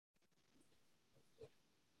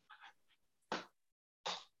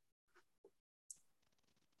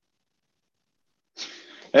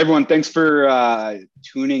Hey everyone, thanks for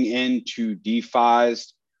tuning in to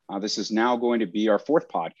DeFi's. This is now going to be our fourth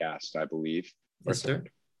podcast, I believe, or Yes, sir. third.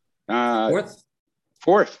 Uh,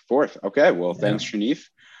 Fourth. fourth. Okay, well, thanks, Yeah.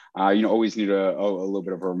 Shanif. Always need a little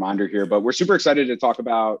bit of a reminder here, but we're super excited to talk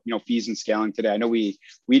about fees and scaling today. I know we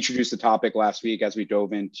introduced the topic last week as we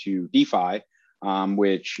dove into DeFi,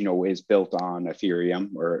 which is built on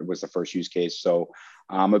Ethereum, or it was the first use case. So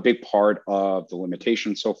a big part of the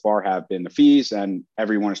limitations so far have been the fees, and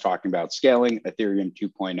everyone is talking about scaling Ethereum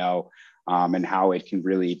 2.0 and how it can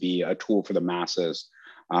really be a tool for the masses.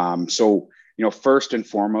 First and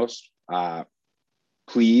foremost,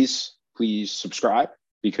 please subscribe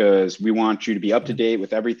because we want you to be up to date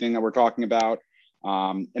with everything that we're talking about.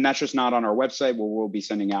 And that's just not on our website where we'll be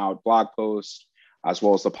sending out blog posts as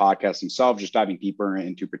well as the podcast themselves, just diving deeper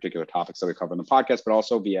into particular topics that we cover in the podcast, but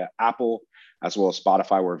also via Apple as well as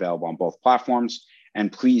Spotify. We're available on both platforms.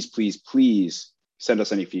 And please send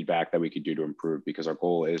us any feedback that we could do to improve, because our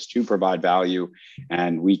goal is to provide value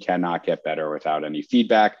and we cannot get better without any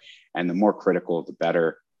feedback. And the more critical, the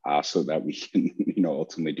better. So that we can,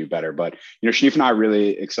 ultimately do better. But, Shanif and I are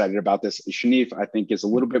really excited about this. Shanif, I think, is a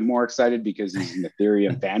little bit more excited because he's an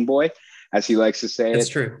Ethereum fanboy, as he likes to say It's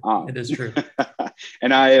it. true. It is true.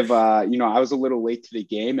 And I have, I was a little late to the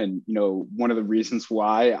game. And, one of the reasons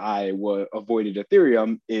why I avoided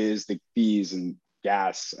Ethereum is the fees and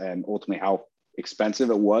gas and ultimately how expensive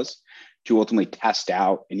it was to ultimately test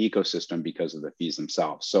out an ecosystem because of the fees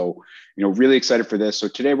themselves. So, really excited for this. So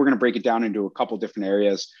today we're going to break it down into a couple different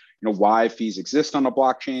areas. Why fees exist on a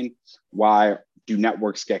blockchain, why do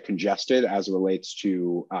networks get congested as it relates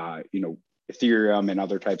to, Ethereum and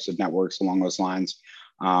other types of networks along those lines.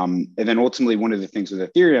 And then ultimately, one of the things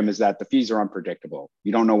with Ethereum is that the fees are unpredictable.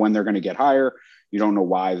 You don't know when they're going to get higher. You don't know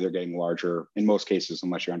why they're getting larger in most cases,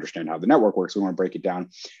 unless you understand how the network works. We want to break it down.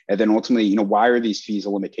 And then ultimately, why are these fees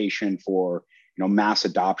a limitation for, mass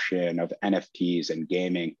adoption of NFTs and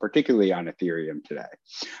gaming, particularly on Ethereum today?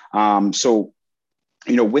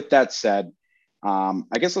 With that said, I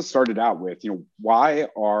guess let's start it out with, why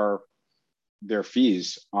are there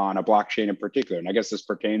fees on a blockchain in particular? And I guess this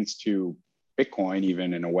pertains to Bitcoin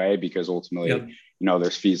even in a way, because ultimately, Yep.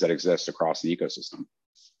 There's fees that exist across the ecosystem.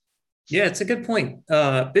 Yeah, it's a good point.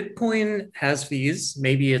 Bitcoin has fees.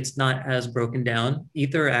 Maybe it's not as broken down.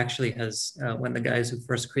 Ether actually has, when the guys who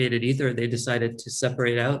first created Ether, they decided to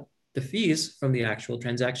separate out the fees from the actual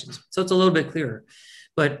transactions. So it's a little bit clearer.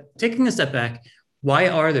 But taking a step back, why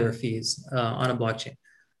are there fees on a blockchain?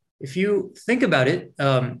 If you think about it,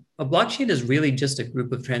 a blockchain is really just a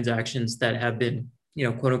group of transactions that have been,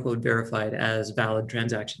 quote unquote, verified as valid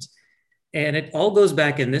transactions. And it all goes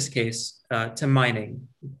back in this case to mining.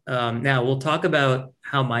 Now, we'll talk about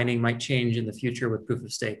how mining might change in the future with proof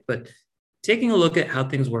of stake. But taking a look at how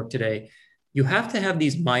things work today, you have to have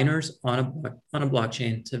these miners on a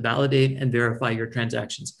blockchain to validate and verify your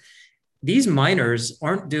transactions. These miners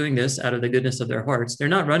aren't doing this out of the goodness of their hearts. They're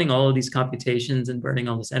not running all of these computations and burning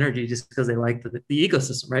all this energy just because they like the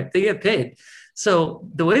ecosystem, right? They get paid. So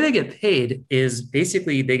the way they get paid is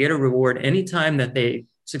basically they get a reward anytime that they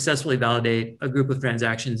successfully validate a group of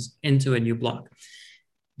transactions into a new block.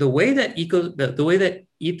 The way that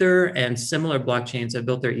Ether and similar blockchains have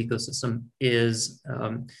built their ecosystem is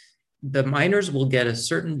the miners will get a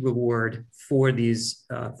certain reward for these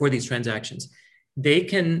transactions. They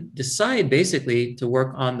can decide basically to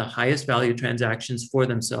work on the highest value transactions for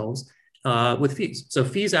themselves with fees. So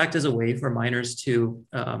fees act as a way for miners to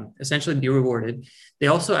essentially be rewarded. They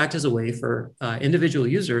also act as a way for individual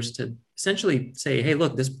users to essentially say, hey,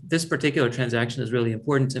 look, this particular transaction is really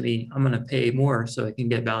important to me. I'm going to pay more so it can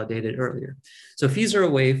get validated earlier. So fees are a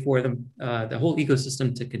way for the whole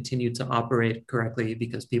ecosystem to continue to operate correctly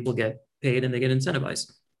because people get paid and they get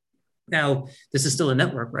incentivized. Now, this is still a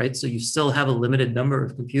network, right? So you still have a limited number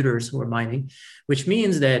of computers who are mining, which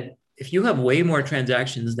means that if you have way more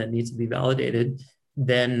transactions that need to be validated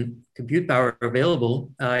than compute power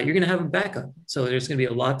available, you're going to have a backup. So there's going to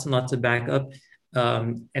be lots and lots of backup.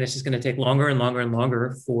 And it's just going to take longer and longer and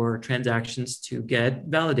longer for transactions to get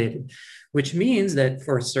validated, which means that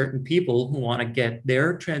for certain people who want to get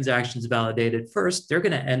their transactions validated first, they're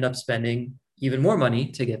going to end up spending even more money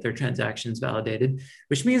to get their transactions validated,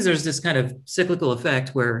 which means there's this kind of cyclical effect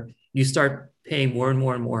where you start paying more and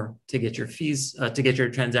more and more to get your fees, to get your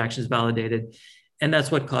transactions validated. And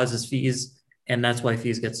that's what causes fees. And that's why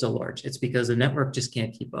fees get so large. It's because the network just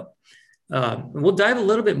can't keep up. We'll dive a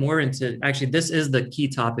little bit more into, actually, this is the key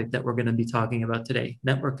topic that we're going to be talking about today,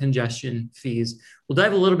 network congestion, fees. We'll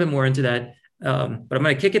dive a little bit more into that. But I'm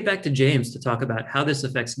going to kick it back to James to talk about how this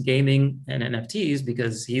affects gaming and NFTs,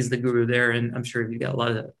 because he's the guru there. And I'm sure you've got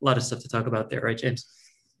a lot of stuff to talk about there, right, James?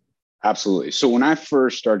 Absolutely. So when I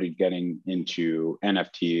first started getting into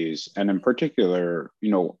NFTs, and in particular,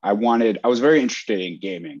 I was very interested in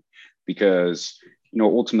gaming because,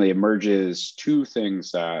 ultimately it merges two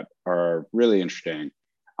things that are really interesting.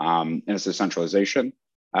 And it's decentralization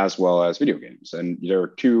as well as video games. And there are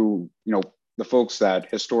two, the folks that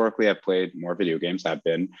historically have played more video games have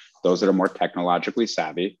been those that are more technologically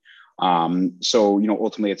savvy. So,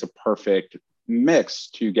 ultimately it's a perfect mix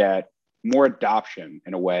to get more adoption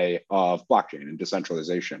in a way of blockchain and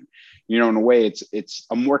decentralization. In a way, it's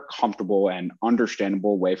a more comfortable and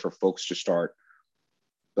understandable way for folks to start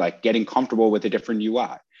like getting comfortable with a different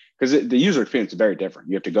UI, because the user experience is very different.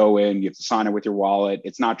 You have to go in, you have to sign it with your wallet.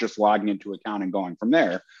 It's not just logging into account and going from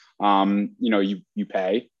there. You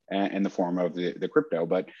pay in the form of the crypto.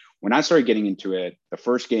 But when I started getting into it, the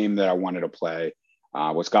first game that I wanted to play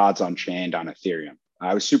was Gods Unchained on Ethereum.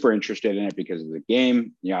 I was super interested in it because of the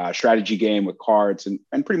game, strategy game with cards, and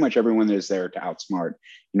pretty much everyone is there to outsmart,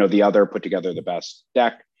 the other, put together the best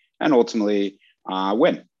deck, and ultimately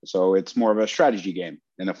win. So it's more of a strategy game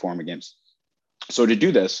in the form of games. So to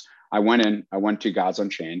do this, I went to Gods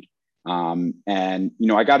Unchained, and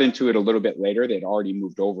I got into it a little bit later. They'd already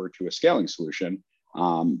moved over to a scaling solution,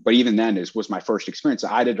 but even then, this was my first experience.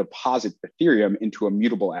 I had to deposit Ethereum into a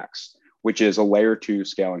Mutable X, which is a layer 2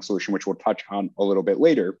 scaling solution, which we'll touch on a little bit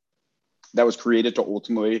later, that was created to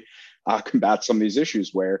ultimately combat some of these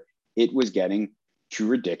issues where it was getting too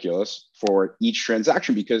ridiculous for each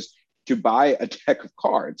transaction. Because to buy a deck of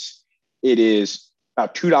cards, it is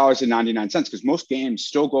about $2.99, because most games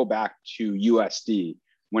still go back to USD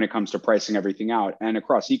when it comes to pricing everything out. And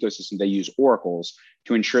across ecosystem, they use oracles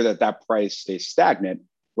to ensure that that price stays stagnant,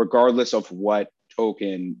 regardless of what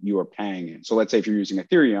token you are paying in. So let's say if you're using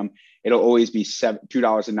Ethereum, it'll always be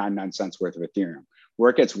 $2.99 worth of Ethereum. Where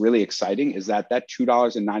it gets really exciting is that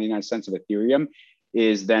 $2.99 of Ethereum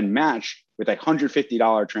is then matched with a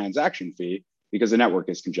 $150 transaction fee because the network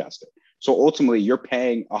is congested. So ultimately, you're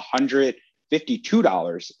paying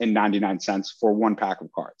 $152.99 for one pack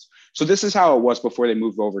of cards. So this is how it was before they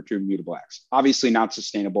moved over to Mutable X. Obviously not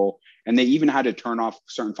sustainable. And they even had to turn off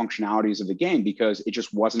certain functionalities of the game because it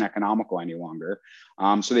just wasn't economical any longer.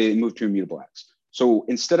 So they moved to Mutable X. So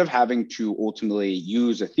instead of having to ultimately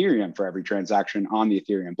use Ethereum for every transaction on the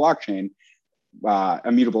Ethereum blockchain,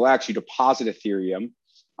 Immutable X, you deposit Ethereum,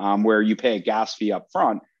 where you pay a gas fee up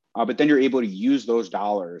front, but then you're able to use those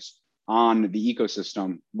dollars on the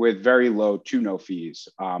ecosystem with very low to no fees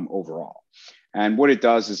overall. And what it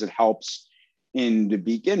does is it helps in the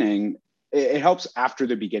beginning, it helps after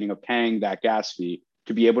the beginning of paying that gas fee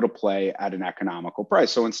to be able to play at an economical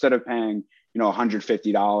price. So instead of paying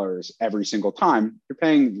 $150 every single time, you're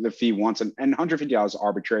paying the fee once, and $150 is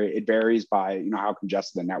arbitrary. It varies by how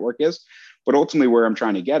congested the network is. But ultimately, where I'm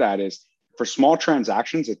trying to get at is for small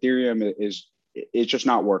transactions, Ethereum it's just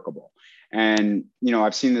not workable. And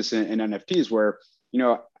I've seen this in NFTs where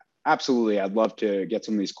absolutely I'd love to get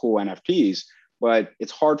some of these cool NFTs, but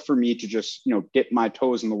it's hard for me to just dip my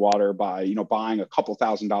toes in the water by buying a couple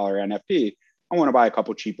 $1,000 NFT. I want to buy a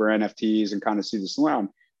couple cheaper NFTs and kind of see this around.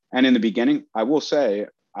 And in the beginning, I will say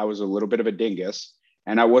I was a little bit of a dingus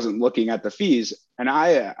and I wasn't looking at the fees. And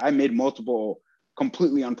I made multiple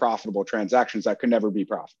completely unprofitable transactions that could never be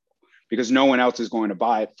profitable because no one else is going to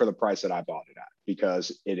buy it for the price that I bought it at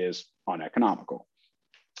because it is uneconomical.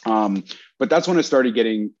 But that's when I started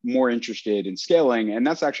getting more interested in scaling. And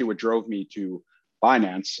that's actually what drove me to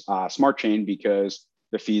Binance Smart Chain, because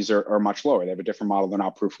the fees are much lower. They have a different model. They're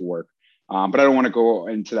not proof of work. But I don't want to go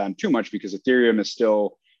into that too much because Ethereum is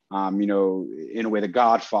still in a way, the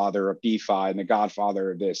godfather of DeFi and the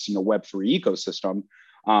godfather of this, Web3 ecosystem.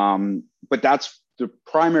 But that's the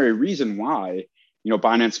primary reason why,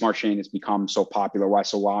 Binance Smart Chain has become so popular, why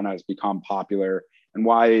Solana has become popular, and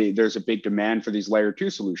why there's a big demand for these layer 2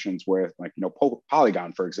 solutions with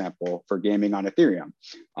Polygon, for example, for gaming on Ethereum.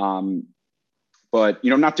 But,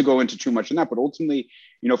 not to go into too much on that, but ultimately,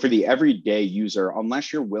 for the everyday user,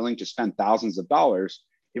 unless you're willing to spend thousands of dollars,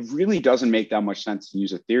 it really doesn't make that much sense to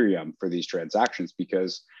use Ethereum for these transactions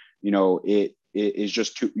because, it is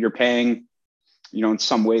just you're paying, in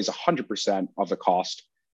some ways 100% of the cost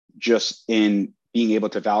just in being able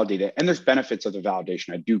to validate it. And there's benefits of the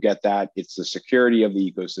validation. I do get that. It's the security of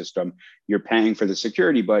the ecosystem. You're paying for the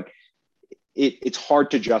security, but it's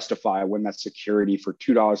hard to justify when that security for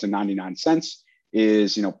 $2.99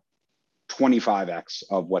 is, 25x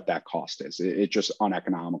of what that cost is. It's just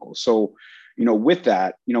uneconomical. So, with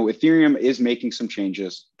that, Ethereum is making some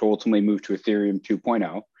changes to ultimately move to Ethereum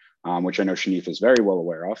 2.0, which I know Shanif is very well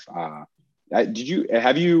aware of.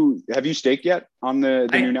 Have you staked yet on the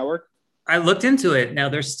new network? I looked into it. Now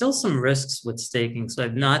there's still some risks with staking, so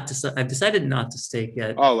I've decided not to stake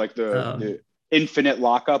yet. Oh, like Um, the infinite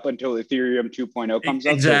lockup until Ethereum 2.0 comes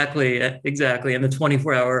out. So exactly, and the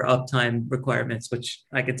 24-hour uptime requirements, which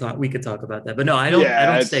we could talk about that. But no, I yeah,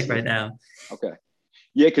 don't it's stake right now. okay.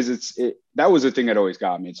 Yeah, because that was the thing that always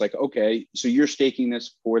got me. It's like, okay, so you're staking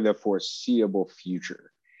this for the foreseeable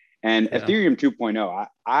future. And Yeah, Ethereum 2.0,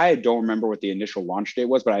 I don't remember what the initial launch date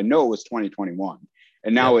was, but I know it was 2021.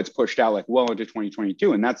 And now yep, it's pushed out like well into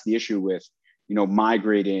 2022. And that's the issue with,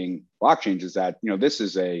 migrating blockchains is that, this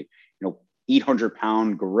is a,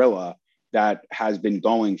 800-pound gorilla that has been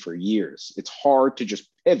going for years. It's hard to just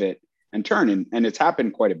pivot and turn. And it's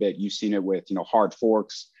happened quite a bit. You've seen it with, hard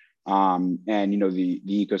forks, and the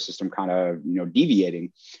ecosystem kind of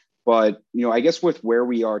deviating. But I guess with where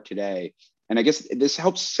we are today, and I guess this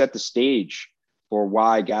helps set the stage for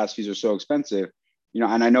why gas fees are so expensive.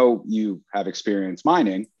 And I know you have experience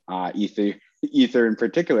mining ether in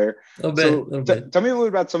particular. a So little bit. tell me a little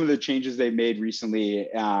about some of the changes they've made recently,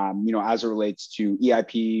 as it relates to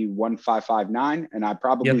EIP 1559. And I'm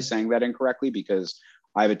probably Yep. saying that incorrectly because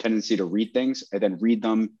I have a tendency to read things and then read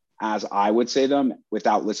them as I would say them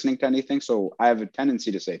without listening to anything. So I have a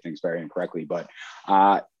tendency to say things very incorrectly, but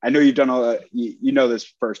I know you've done you know this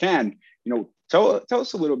firsthand. Tell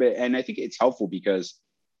us a little bit, and I think it's helpful because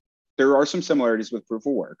there are some similarities with proof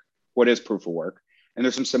of work. What is proof of work? And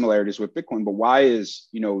there's some similarities with Bitcoin, but why is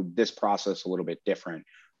this process a little bit different?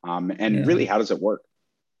 And Yeah. really, how does it work?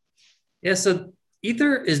 Yeah. So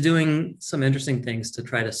Ether is doing some interesting things to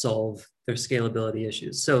try to solve their scalability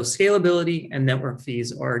issues. So scalability and network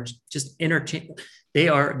fees are just interchange. They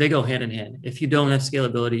go hand in hand. If you don't have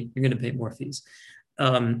scalability, you're going to pay more fees.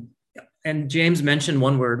 Um, and James mentioned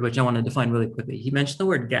one word, which I want to define really quickly. He mentioned the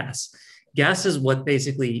word gas. Gas is what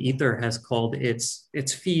basically Ether has called its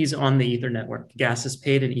fees on the Ether network. Gas is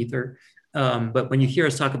paid in Ether. But when you hear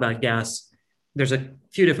us talk about gas, there's a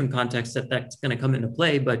few different contexts that's going to come into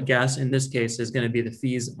play, but gas in this case is going to be the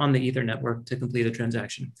fees on the Ether network to complete a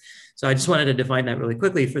transaction. So I just wanted to define that really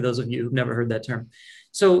quickly for those of you who've never heard that term.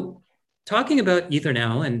 So talking about Ether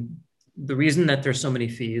now and the reason that there's so many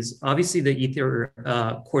fees, obviously the Ether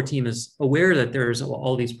core team is aware that there's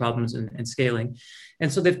all these problems in scaling.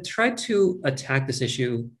 And so they've tried to attack this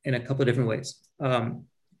issue in a couple of different ways.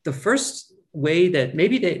 The first way that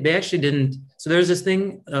maybe they actually didn't. So there's this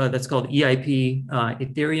thing that's called EIP,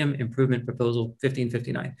 Ethereum Improvement Proposal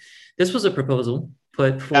 1559. This was a proposal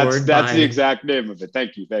put forward That's the by, exact name of it.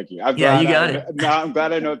 Thank you, thank you. yeah, you got it. I'm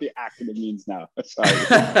glad I know what the acronym means now.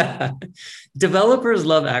 Sorry. Developers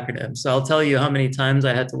love acronyms. So I'll tell you how many times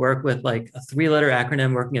I had to work with like a 3-letter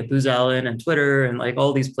acronym working at Booz Allen and Twitter and like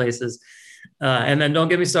all these places. And then don't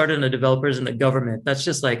get me started on the developers and the government. That's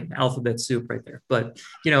just like alphabet soup right there. But,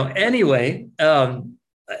 anyway, the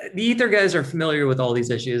Ether guys are familiar with all these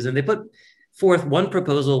issues and they put forth one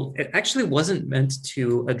proposal. It actually wasn't meant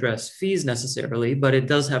to address fees necessarily, but it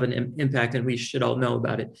does have an impact and we should all know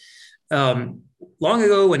about it. Long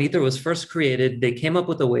ago, when Ether was first created, they came up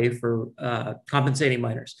with a way for compensating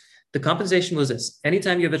miners. The compensation was this: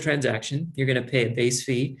 anytime you have a transaction, you're going to pay a base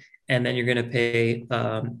fee, and then you're going to pay.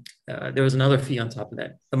 There was another fee on top of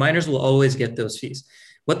that. The miners will always get those fees.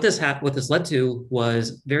 What this led to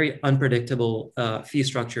was very unpredictable fee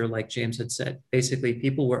structure, like James had said. Basically,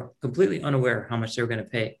 people were completely unaware how much they were going to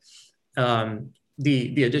pay.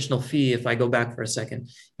 The additional fee, if I go back for a second,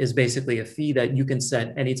 is basically a fee that you can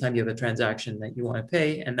set anytime you have a transaction that you want to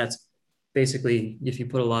pay, and that's basically if you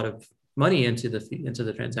put a lot of money into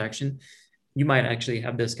the transaction, you might actually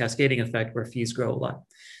have this cascading effect where fees grow a lot.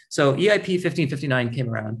 So EIP 1559 came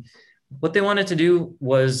around. What they wanted to do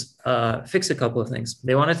was fix a couple of things.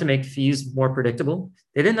 They wanted to make fees more predictable.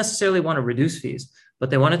 They didn't necessarily want to reduce fees, but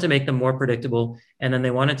they wanted to make them more predictable. And then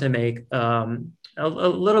they wanted to make a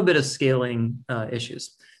little bit of scaling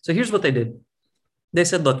issues. So here's what they did. They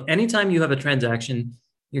said, look, anytime you have a transaction,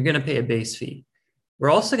 you're going to pay a base fee. We're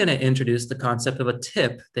also going to introduce the concept of a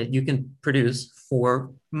tip that you can produce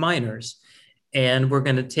for miners. And we're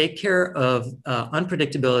going to take care of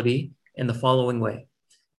unpredictability in the following way.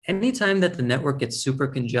 Anytime that the network gets super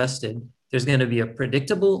congested, there's going to be a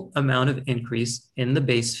predictable amount of increase in the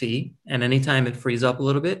base fee. And anytime it frees up a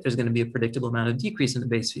little bit, there's going to be a predictable amount of decrease in the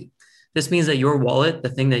base fee. This means that your wallet, the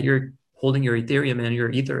thing that you're holding your Ethereum in, your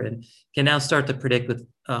Ether in, can now start to predict with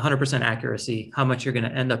 100% accuracy how much you're going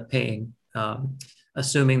to end up paying,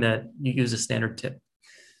 assuming that you use a standard tip.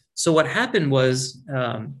 So what happened was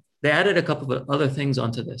they added a couple of other things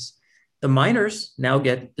onto this. The miners now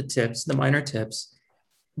get the miner tips,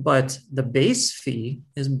 but the base fee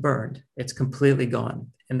is burned. It's completely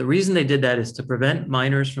gone. And the reason they did that is to prevent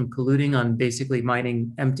miners from colluding on basically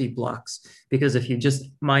mining empty blocks. Because if you just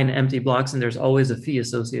mine empty blocks and there's always a fee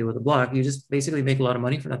associated with a block, you just basically make a lot of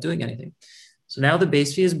money for not doing anything. So now the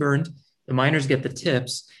base fee is burned, the miners get the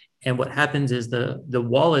tips, and what happens is the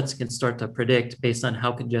wallets can start to predict based on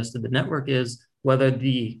how congested the network is, whether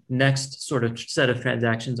the next sort of set of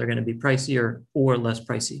transactions are going to be pricier or less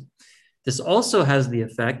pricey. This also has the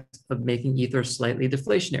effect of making Ether slightly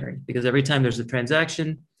deflationary because every time there's a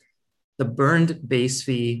transaction, the burned base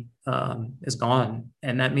fee is gone.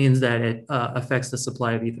 And that means that it affects the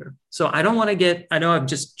supply of Ether. So I don't want to get, I know I've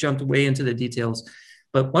just jumped way into the details,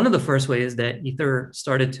 but one of the first ways that Ether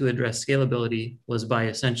started to address scalability was by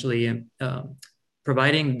essentially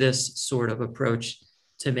providing this sort of approach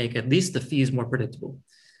to make at least the fees more predictable.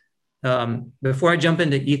 Before I jump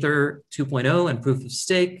into Ether 2.0 and proof of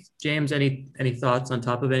stake, James, any thoughts on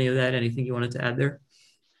top of any of that? Anything you wanted to add there?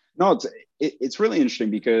 No, it's really interesting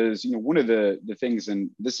because, you know, one of the things, and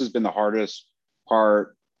this has been the hardest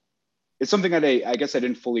part, it's something that I guess I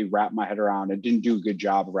didn't fully wrap my head around. I didn't do a good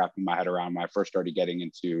job of wrapping my head around when I first started getting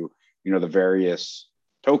into, you know, the various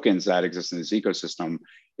tokens that exist in this ecosystem,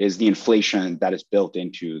 is the inflation that is built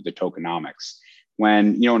into the tokenomics.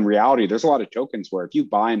 When, you know, in reality, there's a lot of tokens where if you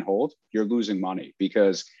buy and hold, you're losing money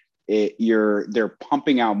because they're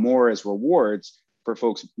pumping out more as rewards for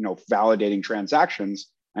folks, you know, validating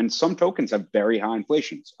transactions. And some tokens have very high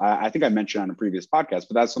inflations. I think I mentioned on a previous podcast,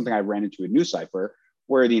 but that's something I ran into in NuCypher,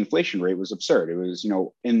 where the inflation rate was absurd. It was, you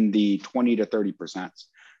know, in the 20 to 30%.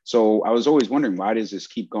 So I was always wondering, why does this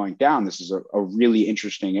keep going down? This is a really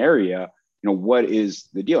interesting area. You know, what is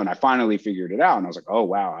the deal? And I finally figured it out. And I was like, oh,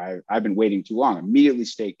 wow, I've been waiting too long. Immediately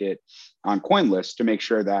staked it on CoinList to make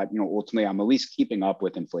sure that, you know, ultimately I'm at least keeping up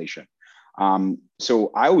with inflation.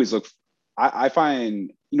 So I always look, I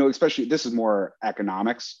find, you know, especially this is more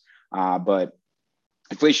economics, but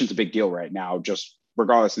inflation is a big deal right now, just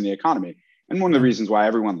regardless in the economy. And one of the reasons why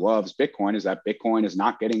everyone loves Bitcoin is that Bitcoin is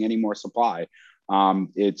not getting any more supply.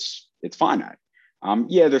 It's finite.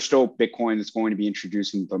 Yeah, there's still Bitcoin that's going to be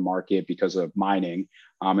introduced into the market because of mining,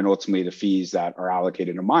 and ultimately the fees that are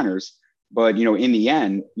allocated to miners. But, you know, in the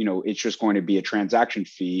end, you know, it's just going to be a transaction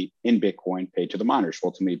fee in Bitcoin paid to the miners to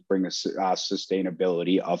ultimately bring the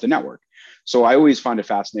sustainability of the network. So I always find it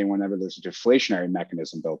fascinating whenever there's a deflationary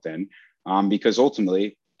mechanism built in, because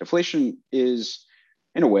ultimately deflation is,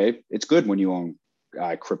 in a way, it's good when you own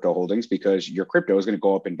crypto holdings because your crypto is going to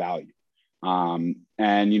go up in value.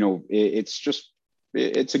 And, you know, it's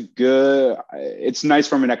nice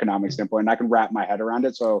from an economic standpoint, and I can wrap my head around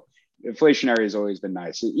it. So inflationary has always been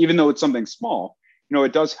nice, even though it's something small. You know,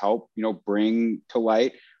 it does help, you know, bring to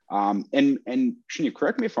light. And Shinya,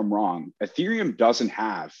 correct me if I'm wrong, Ethereum doesn't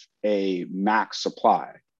have a max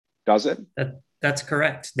supply, does it? That's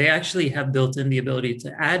correct. They actually have built in the ability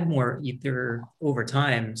to add more Ether over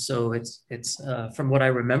time. So it's from what I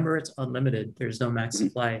remember, it's unlimited. There's no max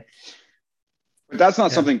supply. But that's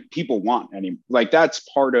not something people want anymore. Like, that's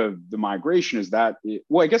part of the migration, is that,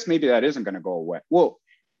 well, I guess maybe that isn't going to go away. Well,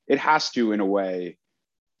 it has to, in a way,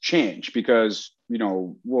 change because, you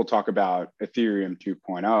know, we'll talk about Ethereum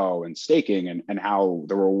 2.0 and staking and how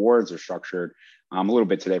the rewards are structured a little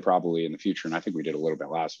bit today, probably in the future. And I think we did a little bit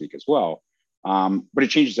last week as well. But it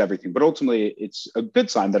changes everything. But ultimately, it's a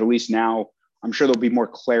good sign that at least now I'm sure there'll be more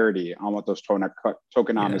clarity on what those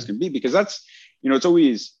tokenomics can be, because that's, you know, it's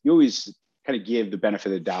always, you always kind of give the benefit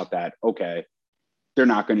of the doubt that, okay, they're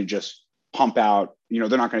not going to just pump out, you know,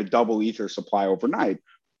 they're not going to double Ether supply overnight.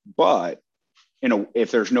 But, you know, if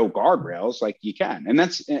there's no guardrails, like, you can. And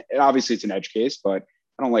that's, obviously it's an edge case, but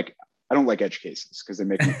I don't like edge cases because they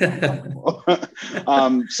make me feel uncomfortable.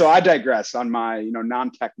 So I digress on my, you know,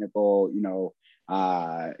 non-technical, you know,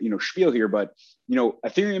 spiel here. But, you know,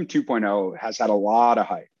 Ethereum 2.0 has had a lot of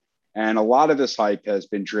hype, and a lot of this hype has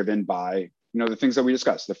been driven by, you know, the things that we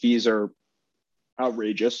discussed. The fees are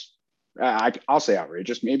outrageous. I'll say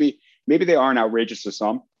outrageous. Maybe they aren't outrageous to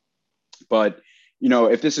some, but, you know,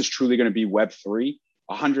 if this is truly going to be Web3,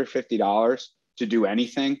 $150 to do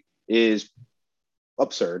anything is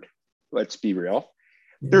absurd. Let's be real.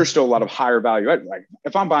 There's still a lot of higher value. Like,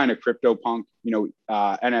 if I'm buying a CryptoPunk, you know,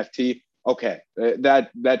 NFT, okay,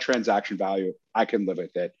 that transaction value, I can live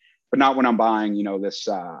with it. But not when I'm buying, you know, this.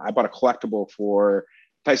 I bought a collectible for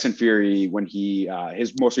Tyson Fury when he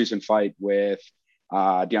his most recent fight with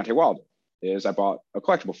Deontay Wilder. I bought a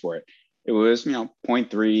collectible for it. It was, you know,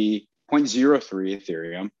 0.03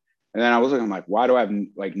 Ethereum. And then I was looking, I'm like, why do I have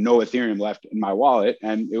like no Ethereum left in my wallet?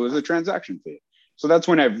 And it was a transaction fee. So that's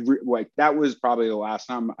when that was probably the last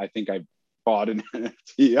time I think I bought an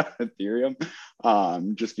NFT on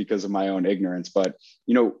Ethereum, just because of my own ignorance. But,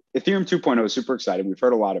 Ethereum 2.0 is super exciting. We've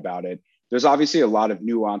heard a lot about it. There's obviously a lot of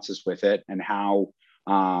nuances with it and how,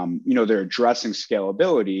 they're addressing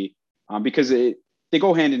scalability, because they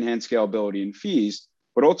go hand in hand, scalability and fees.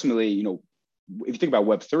 But ultimately, if you think about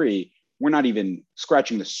Web3, we're not even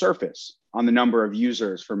scratching the surface on the number of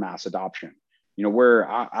users for mass adoption. I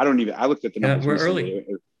looked at the numbers we're recently. early.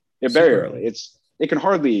 It's very early. It can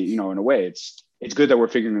hardly, in a way, it's good that we're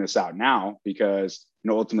figuring this out now, because,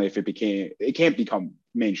 ultimately, if it can't become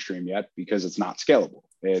mainstream yet because it's not scalable.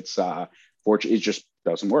 It's fortunately, it just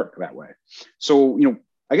doesn't work that way. So,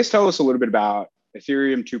 I guess tell us a little bit about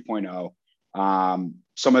Ethereum 2.0,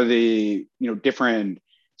 some of the,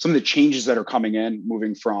 some of the changes that are coming in,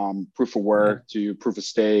 moving from proof of work to proof of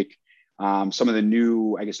stake, some of the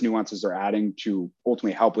new, I guess, nuances they're adding to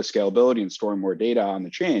ultimately help with scalability and storing more data on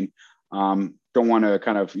the chain. Don't want to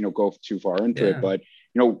kind of, go too far into it, but,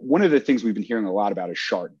 one of the things we've been hearing a lot about is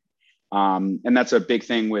sharding. And that's a big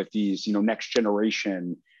thing with these, next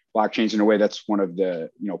generation blockchains. In a way, that's one of the,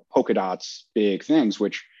 Polkadot's big things,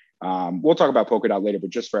 which we'll talk about Polkadot later, but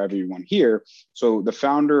just for everyone here. So the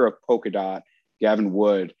founder of Polkadot, Gavin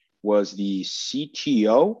Wood, was the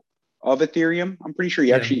CTO of Ethereum. I'm pretty sure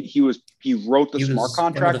he wrote the smart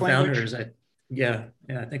contract language.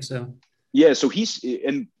 I think so. Yeah, so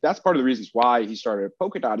and that's part of the reasons why he started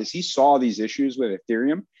Polkadot, is he saw these issues with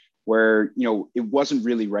Ethereum where, it wasn't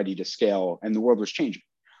really ready to scale and the world was changing.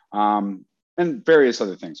 And various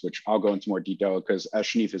other things, which I'll go into more detail, because as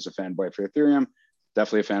Shanif is a fanboy for Ethereum,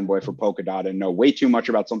 definitely a fanboy for Polkadot, and know way too much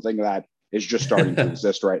about something that is just starting to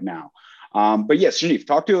exist right now. But yes, Shanif,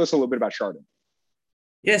 talk to us a little bit about sharding.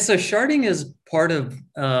 Yeah, so sharding is part of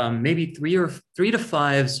maybe three to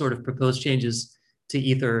five sort of proposed changes to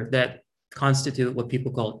Ether that constitute what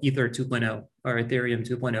people call Ether 2.0 or Ethereum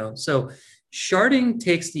 2.0. So sharding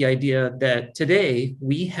takes the idea that today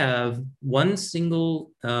we have one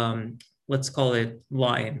single, let's call it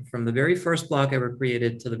line, from the very first block ever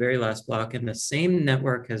created to the very last block, and the same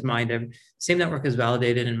network has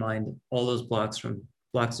validated and mined all those blocks from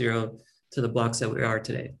block 0 to the blocks that we are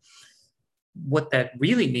today. What that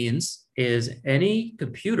really means is any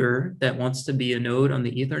computer that wants to be a node on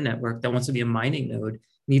the Ether network, that wants to be a mining node,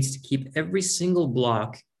 needs to keep every single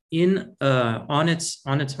block in on its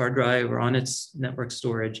hard drive or on its network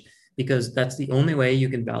storage, because that's the only way you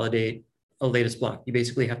can validate a latest block. You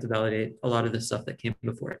basically have to validate a lot of the stuff that came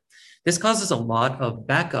before it. This causes a lot of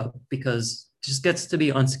backup because it just gets to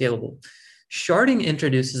be unscalable. Sharding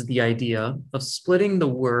introduces the idea of splitting the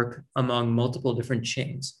work among multiple different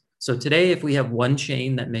chains. So today, if we have one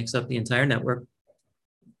chain that makes up the entire network,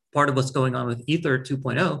 part of what's going on with Ether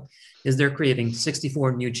 2.0 is they're creating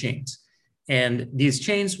 64 new chains. And these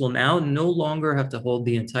chains will now no longer have to hold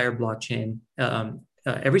the entire blockchain.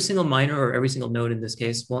 Every single miner, or every single node in this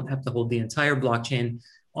case, won't have to hold the entire blockchain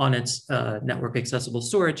on its network accessible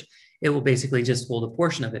storage. It will basically just hold a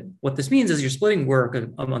portion of it. What this means is you're splitting work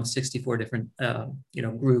among 64 different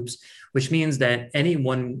groups, which means that any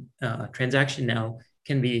one transaction now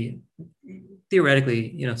can be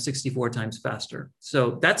theoretically 64 times faster.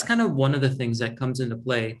 So that's kind of one of the things that comes into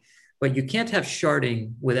play. But you can't have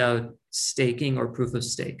sharding without staking or proof of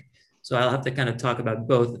stake. So I'll have to kind of talk about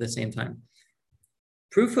both at the same time.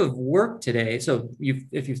 Proof of work today, so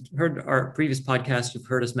if you've heard our previous podcast, you've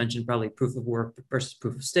heard us mention probably proof of work versus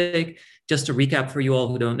proof of stake. Just to recap for you all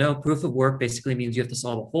who don't know, proof of work basically means you have to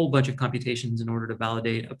solve a whole bunch of computations in order to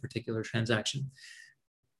validate a particular transaction.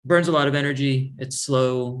 Burns a lot of energy, it's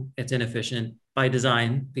slow, it's inefficient by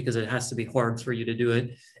design because it has to be hard for you to do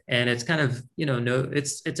it. And it's kind of,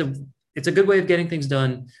 it's a good way of getting things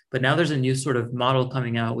done, but now there's a new sort of model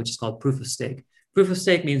coming out, which is called proof of stake. Proof of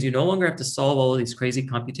stake means you no longer have to solve all of these crazy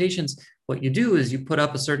computations. What you do is you put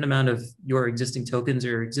up a certain amount of your existing tokens or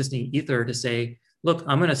your existing Ether to say, look,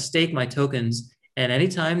 I'm going to stake my tokens. And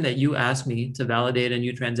anytime that you ask me to validate a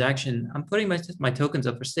new transaction, I'm putting my tokens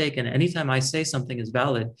up for stake. And anytime I say something is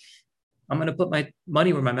valid, I'm going to put my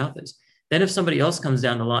money where my mouth is. Then if somebody else comes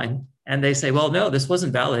down the line and they say, well, no, this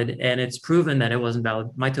wasn't valid, and it's proven that it wasn't valid,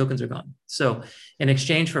 my tokens are gone. So in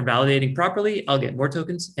exchange for validating properly, I'll get more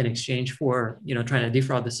tokens. In exchange for trying to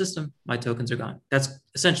defraud the system, my tokens are gone. That's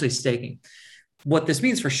essentially staking. What this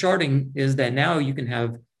means for sharding is that now you can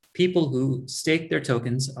have people who stake their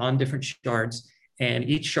tokens on different shards, and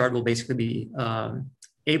each shard will basically be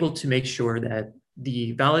able to make sure that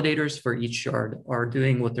the validators for each shard are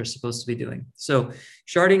doing what they're supposed to be doing. So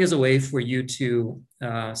sharding is a way for you to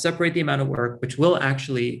separate the amount of work, which will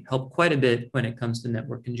actually help quite a bit when it comes to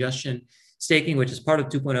network congestion. Staking, which is part of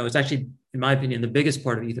 2.0, is actually, in my opinion, the biggest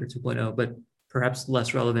part of Ether 2.0, but perhaps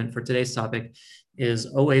less relevant for today's topic, is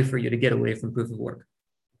a way for you to get away from proof of work.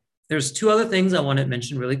 There's two other things I want to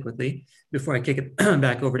mention really quickly before I kick it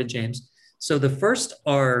back over to James. So the first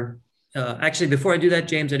are, actually, before I do that,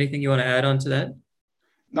 James, anything you want to add on to that?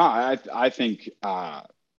 No, I think,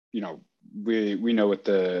 we know what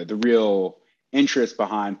the real interest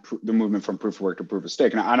behind the movement from proof of work to proof of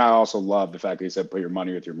stake. And I also love the fact that you said put your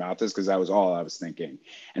money with your mouth is, because that was all I was thinking.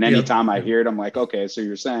 And anytime I hear it, I'm like, okay, so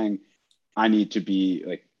you're saying I need to be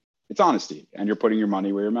like, it's honesty, and you're putting your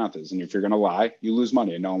money where your mouth is. And if you're going to lie, you lose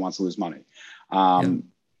money, and no one wants to lose money.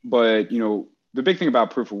 But, the big thing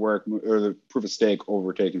about proof of work, or the proof of stake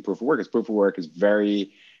overtaking proof of work, is proof of work is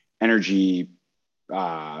very energy.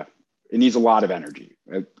 It needs a lot of energy,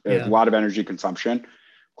 a lot of energy consumption.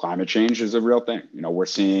 Climate change is a real thing. We're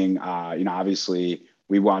seeing, obviously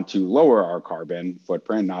we want to lower our carbon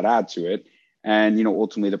footprint, not add to it. And,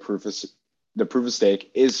 ultimately the proof of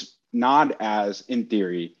stake is not as, in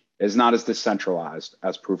theory, is not as decentralized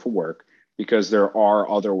as proof of work, because there are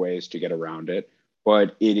other ways to get around it,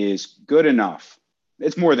 but it is good enough.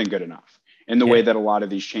 It's more than good enough in the way that a lot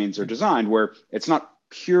of these chains are designed, where it's not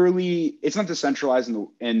decentralized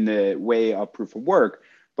in the way of proof of work,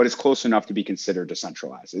 but it's close enough to be considered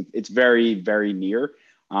decentralized. It's very, very near.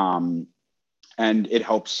 And it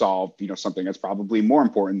helps solve, something that's probably more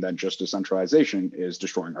important than just decentralization, is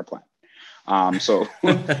destroying our planet. So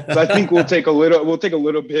I think we'll take a little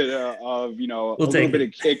bit of, bit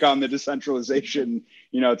of kick on the decentralization,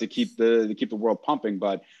 to keep the world pumping.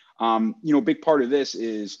 But, a big part of this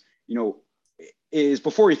is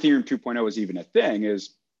before Ethereum 2.0 is even a thing,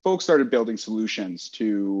 is folks started building solutions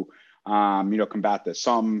to, combat this.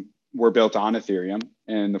 Some were built on Ethereum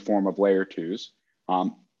in the form of layer twos.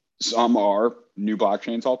 Some are new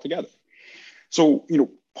blockchains altogether. So,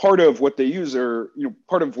 part of what they use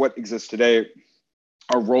part of what exists today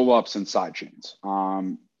are roll-ups and side chains.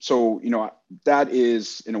 So, that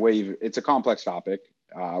is, in a way, it's a complex topic.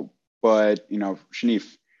 But,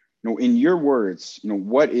 Shanif, in your words,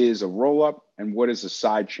 what is a roll-up and what is a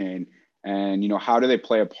side chain? And, how do they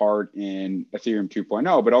play a part in Ethereum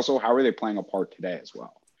 2.0, but also how are they playing a part today as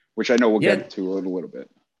well? Which I know we'll get to a little bit.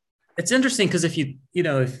 It's interesting because if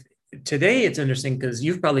today it's interesting because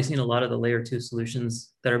you've probably seen a lot of the layer 2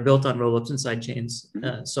 solutions that are built on rollups and side chains.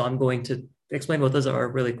 So I'm going to explain what those are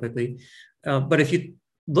really quickly. But if you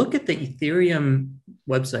look at the Ethereum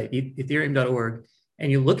website, ethereum.org,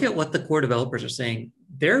 and you look at what the core developers are saying,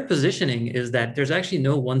 their positioning is that there's actually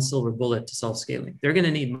no one silver bullet to solve scaling. They're going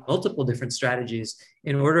to need multiple different strategies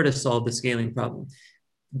in order to solve the scaling problem.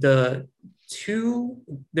 There's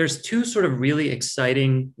two sort of really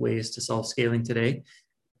exciting ways to solve scaling today.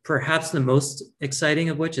 Perhaps the most exciting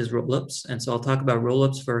of which is rollups. And so I'll talk about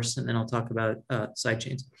rollups first, and then I'll talk about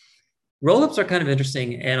sidechains. Rollups are kind of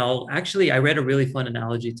interesting. And I read a really fun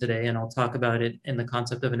analogy today, and I'll talk about it in the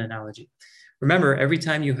concept of an analogy. Remember, every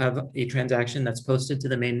time you have a transaction that's posted to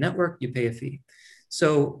the main network, you pay a fee.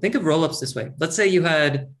 So think of rollups this way. Let's say you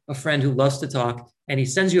had a friend who loves to talk, and he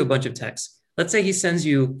sends you a bunch of texts. Let's say he sends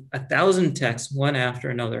you 1,000 texts, one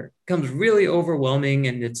after another. It becomes really overwhelming,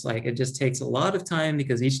 and it's like it just takes a lot of time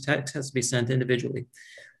because each text has to be sent individually.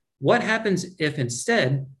 What happens if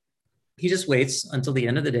instead he just waits until the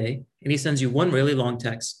end of the day and he sends you one really long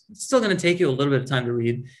text? It's still going to take you a little bit of time to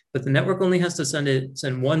read, but the network only has to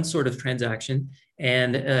send one sort of transaction,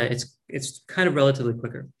 and it's kind of relatively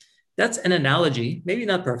quicker. That's an analogy, maybe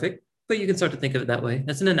not perfect, but you can start to think of it that way.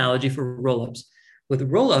 That's an analogy for rollups. With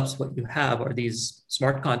rollups, what you have are these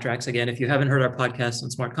smart contracts. Again, if you haven't heard our podcast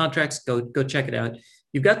on smart contracts, go check it out.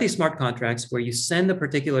 You've got these smart contracts where you send a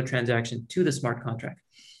particular transaction to the smart contract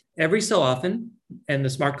every so often, and the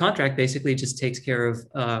smart contract basically just takes care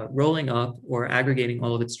of rolling up or aggregating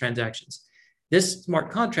all of its transactions. This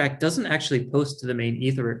smart contract doesn't actually post to the main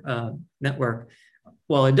Ether network.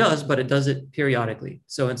 Well, it does, but it does it periodically.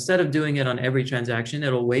 So instead of doing it on every transaction,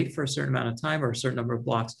 it'll wait for a certain amount of time or a certain number of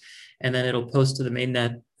blocks, and then it'll post to the main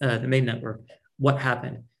network what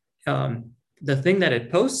happened. The thing that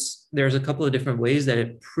it posts, there's a couple of different ways that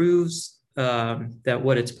it proves that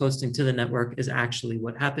what it's posting to the network is actually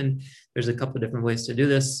what happened. There's a couple of different ways to do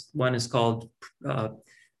this. One is called,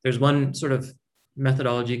 there's one sort of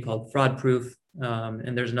methodology called fraud proof,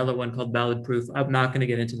 and there's another one called valid proof. I'm not going to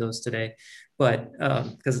get into those today, but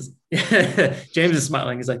because James is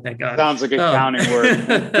smiling, he's like, thank God. Sounds like a accounting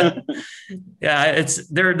word. Yeah,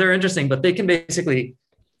 they're interesting, but they can basically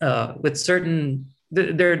with certain.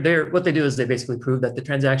 They're what they do is they basically prove that the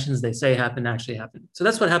transactions they say happen actually happen. So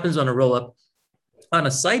that's what happens on a rollup. On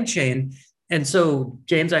a side chain. And so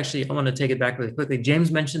James, actually, I want to take it back really quickly. James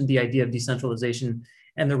mentioned the idea of decentralization.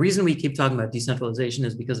 And the reason we keep talking about decentralization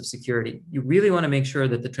is because of security. You really want to make sure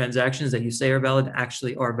that the transactions that you say are valid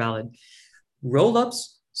actually are valid.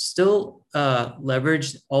 Rollups still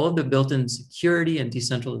leverage all of the built-in security and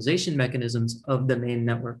decentralization mechanisms of the main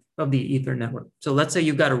network, of the Ether network. So let's say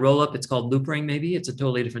you've got a rollup, it's called Loopring maybe, it's a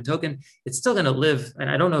totally different token. It's still going to live, and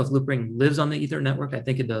I don't know if Loopring lives on the Ether network, I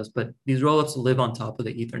think it does, but these rollups live on top of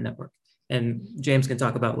the Ether network. And James can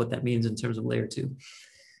talk about what that means in terms of layer 2.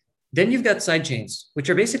 Then you've got sidechains, which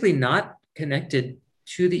are basically not connected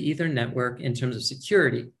to the Ether network in terms of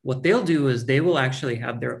security. What they'll do is they will actually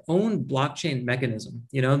have their own blockchain mechanism.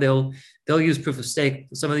 You know, they'll use proof of stake.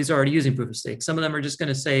 Some of these are already using proof of stake. Some of them are just going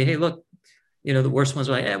to say, hey, look, you know, the worst ones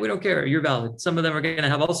are like, we don't care, you're valid. Some of them are going to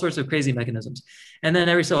have all sorts of crazy mechanisms. And then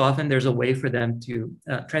every so often, there's a way for them to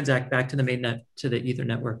transact back to the mainnet, to the Ether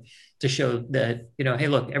network, to show that, you know, hey,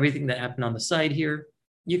 look, everything that happened on the side here,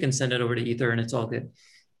 you can send it over to Ether and it's all good.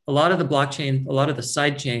 A lot of the blockchain, a lot of the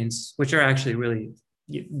side chains, which are actually really,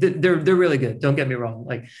 they're really good. Don't get me wrong.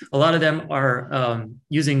 Like a lot of them are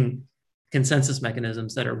using consensus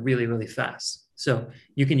mechanisms that are really, really fast. So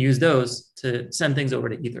you can use those to send things over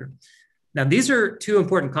to Ether. Now, these are two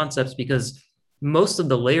important concepts because most of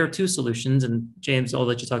the layer 2 solutions, and James, I'll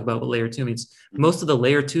let you talk about what layer 2 means. Most of the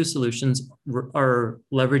layer 2 solutions are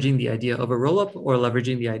leveraging the idea of a rollup or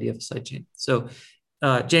leveraging the idea of a sidechain. So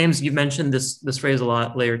James, you mentioned this phrase a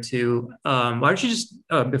lot, layer 2. Why don't you just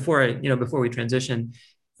before we transition,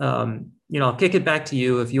 I'll kick it back to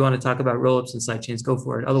you. If you want to talk about rollups and sidechains, go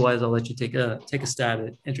for it. Otherwise, I'll let you take a stab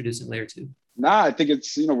at introducing layer 2. Nah, I think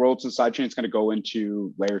it's, rollups and sidechains going to go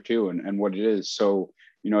into layer 2 and what it is. So,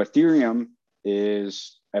 Ethereum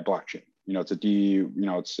is a blockchain. It's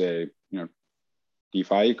a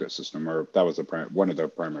DeFi ecosystem, or that was one of the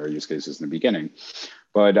primary use cases in the beginning.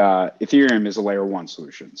 But Ethereum is a layer 1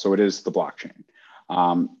 solution. So it is the blockchain.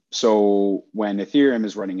 So when Ethereum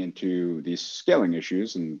is running into these scaling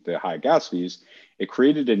issues and the high gas fees, it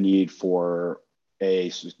created a need for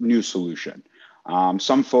a new solution.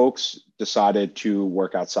 Some folks decided to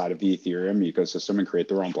work outside of the Ethereum ecosystem and create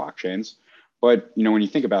their own blockchains. But when you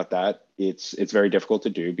think about that, it's very difficult to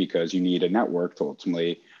do because you need a network to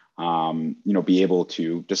ultimately be able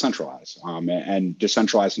to decentralize and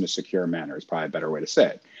decentralize in a secure manner is probably a better way to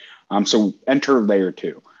say it. So enter layer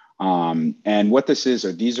 2. And what this is,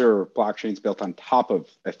 these are blockchains built on top of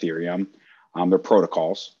Ethereum. They're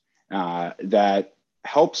protocols that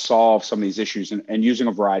help solve some of these issues and using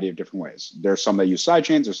a variety of different ways. There's some that use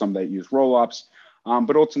sidechains, there's some that use rollups,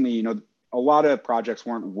 but ultimately, a lot of projects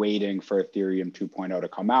weren't waiting for Ethereum 2.0 to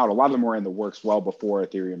come out. A lot of them were in the works well before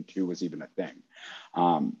Ethereum 2 was even a thing.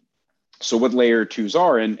 So what layer 2s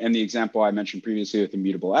are, and the example I mentioned previously with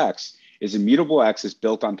Immutable X, is Immutable X is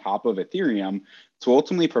built on top of Ethereum to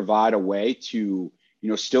ultimately provide a way to,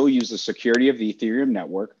 still use the security of the Ethereum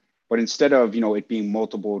network, but instead of, it being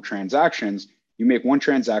multiple transactions, you make one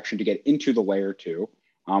transaction to get into the layer 2,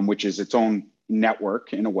 which is its own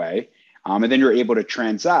network in a way. And then you're able to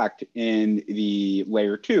transact in the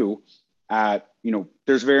layer 2 at,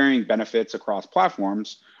 there's varying benefits across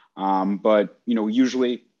platforms, but,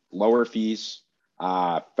 usually lower fees,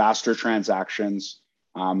 faster transactions,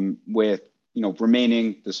 with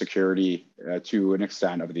remaining the security to an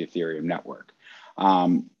extent of the Ethereum network.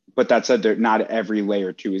 But that said, not every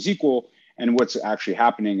layer 2 is equal. And what's actually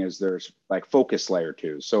happening is there's like focused layer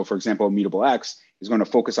 2s. So for example, Immutable X is going to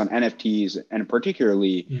focus on NFTs and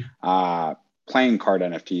particularly playing card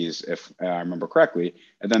NFTs, if I remember correctly.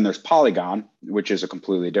 And then there's Polygon, which is a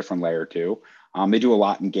completely different layer 2. They do a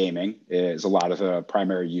lot in gaming, is a lot of the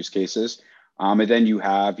primary use cases. And then you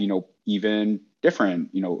have, even different,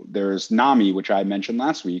 there's Nami, which I mentioned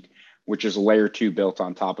last week, which is a layer 2 built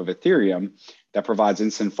on top of Ethereum that provides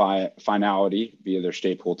instant finality via their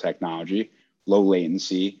state pool technology, low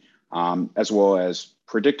latency, as well as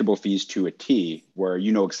predictable fees to a T, where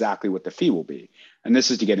you know exactly what the fee will be. And this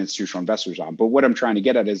is to get institutional investors on. But what I'm trying to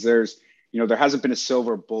get at is there hasn't been a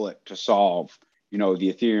silver bullet to solve, the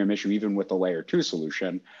Ethereum issue, even with the layer 2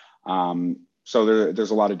 solution. So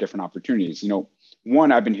there's a lot of different opportunities.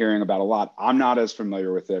 One I've been hearing about a lot. I'm not as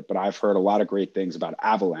familiar with it, but I've heard a lot of great things about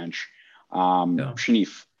Avalanche.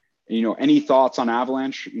 Shanif, any thoughts on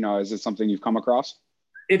Avalanche? Is it something you've come across?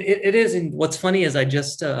 It is, and what's funny is I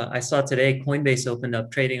saw today Coinbase opened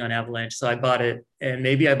up trading on Avalanche, so I bought it, and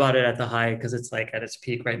maybe I bought it at the high because it's like at its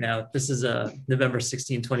peak right now. This is November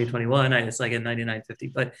 16, 2021. It's like at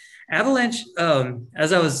 99.50. But Avalanche,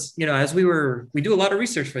 as I was, we do a lot of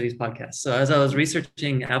research for these podcasts. So as I was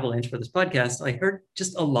researching Avalanche for this podcast, I heard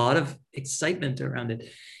just a lot of excitement around it.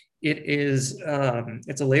 It is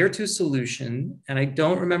it's a layer 2 solution, and I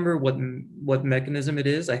don't remember what mechanism it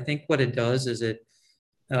is. I think what it does is it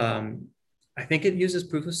Um, I think it uses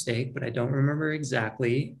proof of stake, but I don't remember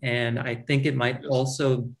exactly. And I think it might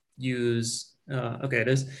also use, okay, it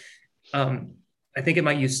is. Um, I think it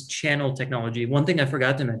might use channel technology. One thing I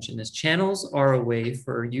forgot to mention is channels are a way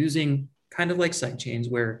for using kind of like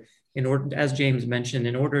sidechains where in order, as James mentioned,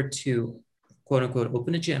 in order to quote unquote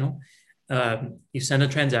open a channel, you send a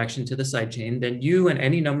transaction to the sidechain, then you and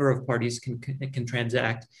any number of parties can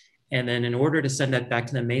transact. And then in order to send that back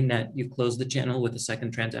to the mainnet, you close the channel with a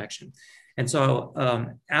second transaction. And so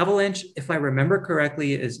Avalanche, if I remember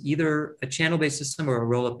correctly, is either a channel-based system or a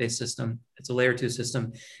roll-up-based system. It's a layer 2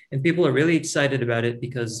 system. And people are really excited about it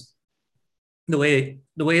because the way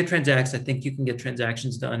it transacts, I think you can get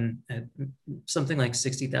transactions done at something like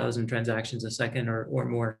 60,000 transactions a second or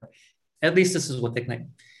more. At least this is what they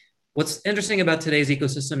claim. What's interesting about today's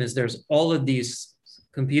ecosystem is there's all of these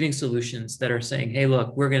competing solutions that are saying, hey,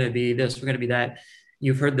 look, we're going to be this, we're going to be that.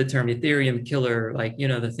 You've heard the term Ethereum killer, like, you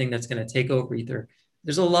know, the thing that's going to take over Ether.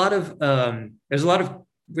 There's a lot of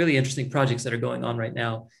really interesting projects that are going on right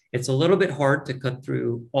now. It's a little bit hard to cut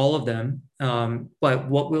through all of them. But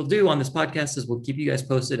what we'll do on this podcast is we'll keep you guys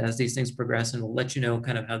posted as these things progress, and we'll let you know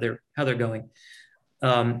kind of how they're going.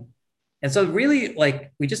 And so really,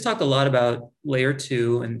 like, we just talked a lot about layer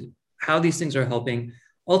 2 and how these things are helping.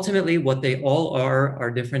 Ultimately, what they all are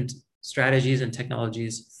different strategies and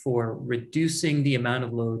technologies for reducing the amount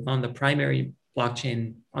of load on the primary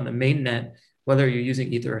blockchain, on the mainnet, whether you're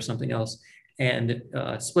using Ether or something else, and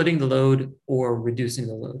splitting the load or reducing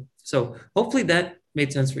the load. So hopefully that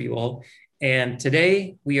made sense for you all. And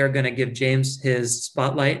today we are going to give James his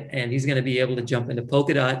spotlight, and he's going to be able to jump into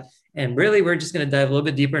Polkadot. And really, we're just going to dive a little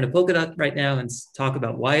bit deeper into Polkadot right now and talk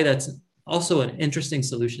about why that's also an interesting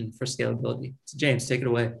solution for scalability. So James, take it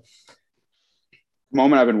away.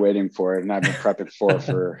 Moment I've been waiting for it, and I've been prepping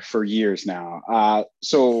for years now.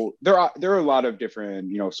 So there are a lot of different,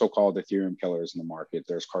 you know, so-called Ethereum killers in the market.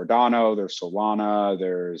 There's Cardano, there's Solana,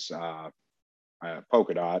 there's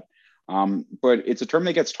Polkadot, but it's a term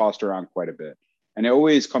that gets tossed around quite a bit, and it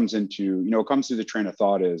always comes into, you know, it comes to the train of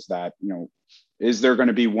thought is that, you know, is there going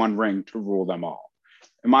to be one ring to rule them all?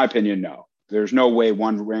 In my opinion, no. There's no way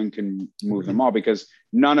one ring can move them all, because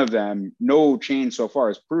none of them, no chain so far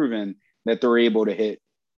has proven that they're able to hit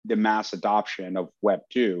the mass adoption of Web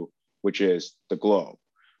 2, which is the globe.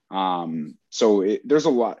 There's a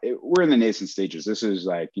lot. We're in the nascent stages. This is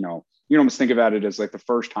like, you almost think about it as like the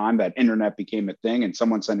first time that internet became a thing and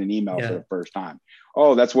someone sent an email for the first time.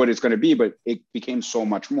 Oh, that's what it's going to be, but it became so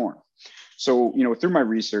much more. So, you know, through my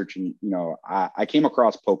research, and, you know, I came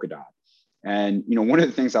across Polkadot. And, you know, one of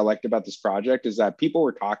the things I liked about this project is that people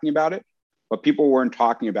were talking about it, but people weren't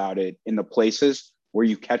talking about it in the places where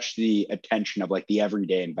you catch the attention of like the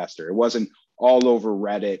everyday investor. It wasn't all over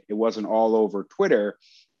Reddit. It wasn't all over Twitter,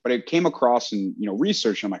 but it came across in, you know,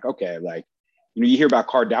 research. And I'm like, okay, like, you know, you hear about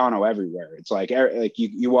Cardano everywhere. It's like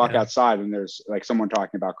you walk outside and there's like someone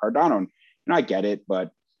talking about Cardano, and I get it, but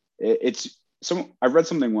I read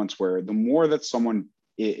something once where the more that someone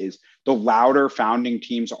is, the louder founding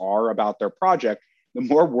teams are about their project, the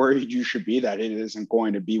more worried you should be that it isn't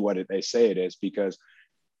going to be what they say it is, because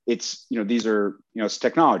it's, you know, these are, you know, it's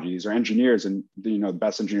technology, these are engineers, and, you know, the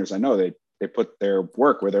best engineers I know, they put their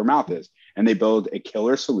work where their mouth is, and they build a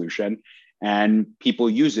killer solution, and people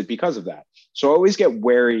use it because of that. So I always get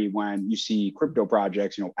wary when you see crypto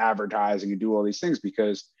projects, you know, advertising and do all these things,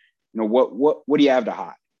 because, you know, what do you have to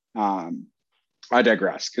hide? I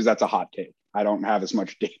digress, because that's a hot take. I don't have as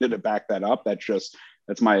much data to back that up.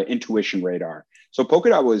 That's my intuition radar. So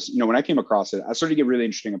Polkadot was, you know, when I came across it, I started to get really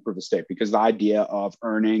interesting in proof of stake, because the idea of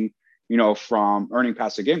earning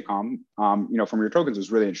passive income, you know, from your tokens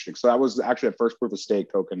was really interesting. So that was actually the first proof of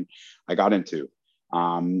stake token I got into.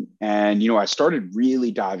 And, you know, I started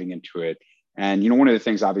really diving into it. And, you know, one of the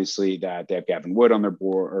things, obviously, that they have Gavin Wood on their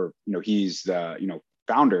board, or, you know, he's the, you know,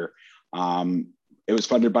 founder. It was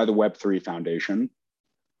funded by the Web3 Foundation.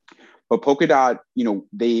 But Polkadot, you know,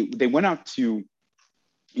 they went out to,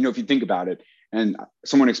 you know, if you think about it, and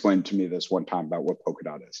someone explained to me this one time about what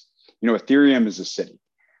Polkadot is. You know, Ethereum is a city.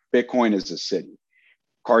 Bitcoin is a city.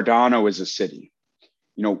 Cardano is a city.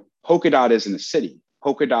 You know, Polkadot isn't a city.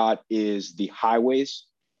 Polkadot is the highways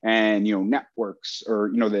and, you know, networks, or,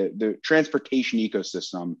 you know, the transportation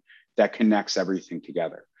ecosystem that connects everything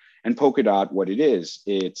together. And Polkadot, what it is,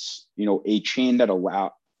 it's, you know, a chain that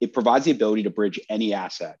it provides the ability to bridge any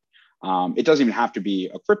asset. It doesn't even have to be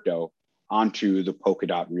a crypto onto the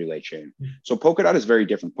Polkadot relay chain. So Polkadot is very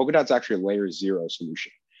different. Polkadot's actually a layer 0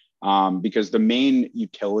 solution, because the main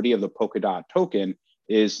utility of the Polkadot token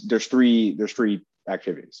is there's three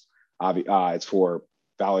activities. It's for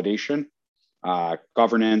validation,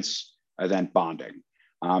 governance, and then bonding.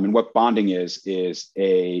 And what bonding is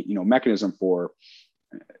a mechanism for,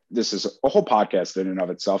 this is a whole podcast in and of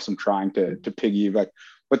itself. So I'm trying to piggyback,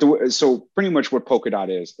 but so pretty much what Polkadot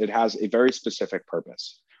is, it has a very specific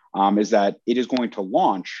purpose. Is that it is going to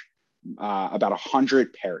launch about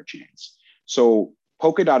 100 parachains. So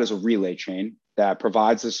Polkadot is a relay chain that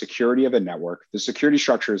provides the security of a network. The security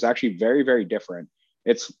structure is actually very, very different.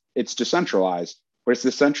 It's decentralized, but it's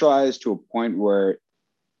decentralized to a point where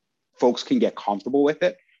folks can get comfortable with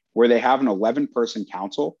it, where they have an 11-person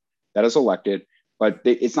council that is elected, but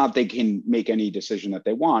it's not they can make any decision that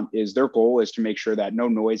they want. Is their goal is to make sure that no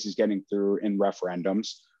noise is getting through in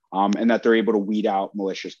referendums, and that they're able to weed out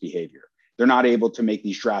malicious behavior. They're not able to make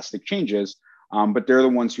these drastic changes, but they're the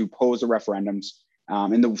ones who pose the referendums.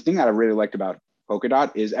 And the thing that I really liked about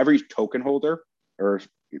Polkadot is every token holder or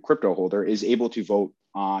crypto holder is able to vote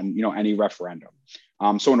on any referendum.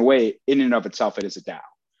 So in a way, in and of itself, it is a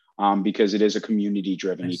DAO, because it is a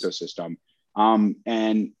community-driven ecosystem.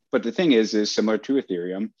 But the thing is similar to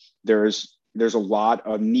Ethereum, there's a lot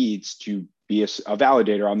of needs to be a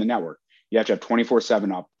validator on the network. You have to have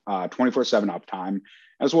 24/7 uptime,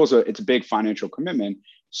 as well as it's a big financial commitment.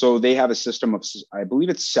 So they have a system of, I believe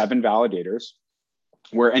it's 7 validators,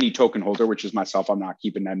 where any token holder, which is myself, I'm not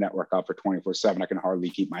keeping that network up for 24/7. I can hardly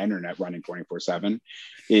keep my internet running 24/7.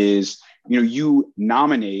 Is, you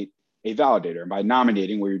nominate a validator. And by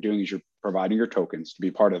nominating, what you're doing is you're providing your tokens to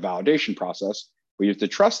be part of the validation process. But you have to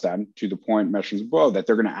trust them to the point mentioned below that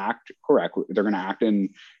they're going to act correctly. They're going to act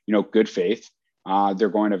in, good faith. They're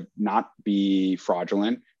going to not be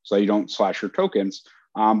fraudulent, so you don't slash your tokens.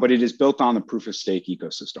 But it is built on the proof of stake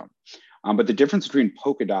ecosystem. But the difference between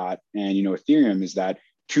Polkadot and Ethereum is that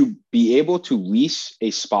to be able to lease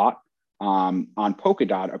a spot on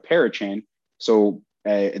Polkadot, a parachain, so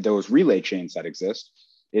those relay chains that exist,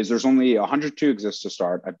 is there's only 102 exist to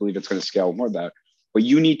start. I believe it's going to scale more than that. But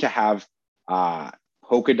you need to have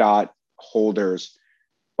Polkadot holders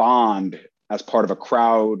bond as part of a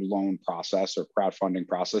crowd loan process or crowdfunding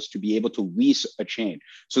process to be able to lease a chain.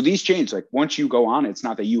 So these chains, like once you go on, it's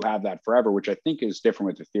not that you have that forever, which I think is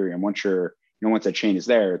different with Ethereum. Once once that chain is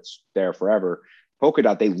there, it's there forever.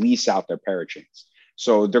 Polkadot, they lease out their parachains.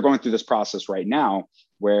 So they're going through this process right now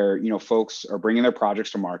where, folks are bringing their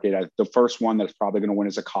projects to market. The first one that's probably going to win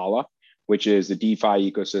is Acala, which is the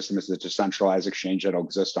DeFi ecosystem. It's a decentralized exchange that'll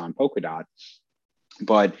exist on Polkadot.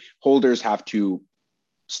 But holders have to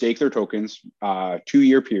stake their tokens,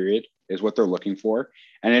 2-year period is what they're looking for.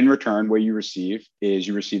 And in return, what you receive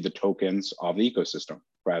the tokens of the ecosystem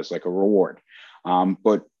as like a reward.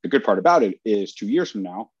 But the good part about it is 2 years from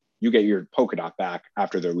now, you get your Polkadot back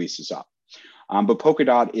after their lease is up. But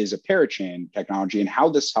Polkadot is a parachain technology, and how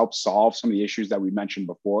this helps solve some of the issues that we mentioned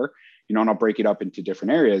before, and I'll break it up into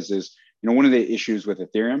different areas is, one of the issues with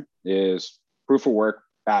Ethereum is proof of work,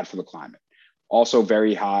 bad for the climate. Also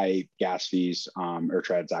very high gas fees or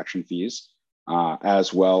transaction fees,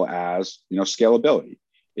 as well as, scalability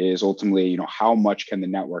is ultimately, how much can the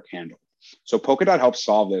network handle? So Polkadot helps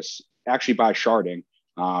solve this actually by sharding.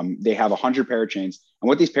 They have 100 parachains. And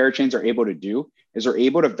what these parachains are able to do is they're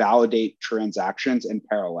able to validate transactions in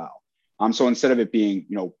parallel. So instead of it being,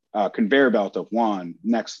 a conveyor belt of one,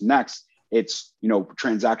 next, it's,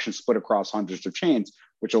 transactions split across hundreds of chains,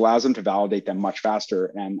 which allows them to validate them much faster.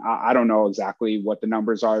 And I don't know exactly what the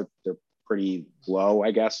numbers are. They're pretty low,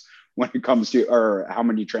 I guess, when it comes to, or how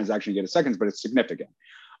many transactions you get a second, but it's significant.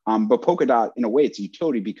 But Polkadot, in a way, it's a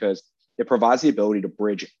utility because it provides the ability to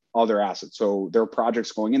bridge other assets. So there are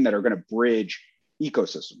projects going in that are going to bridge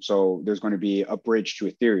ecosystems. So there's going to be a bridge to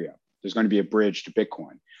Ethereum. There's going to be a bridge to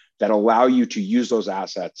Bitcoin that allow you to use those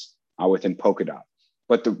assets within Polkadot.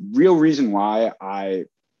 But the real reason why I,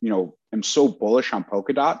 am so bullish on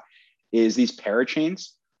Polkadot is these parachains,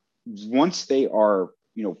 once they are,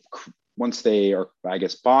 I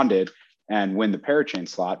guess, bonded and win the parachain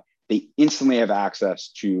slot, they instantly have access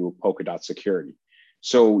to Polkadot security.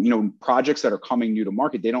 So, projects that are coming new to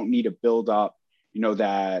market, they don't need to build up,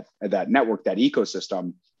 that network, that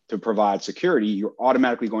ecosystem to provide security. You're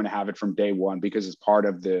automatically going to have it from day one because it's part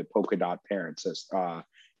of the Polkadot parent system,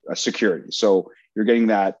 security. So you're getting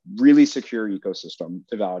that really secure ecosystem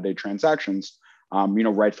to validate transactions,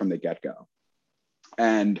 right from the get-go.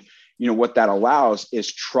 And, what that allows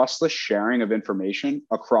is trustless sharing of information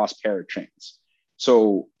across parachains.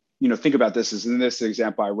 So, think about this as in this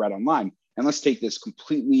example I read online, and let's take this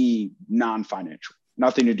completely non-financial,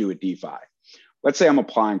 nothing to do with DeFi. Let's say I'm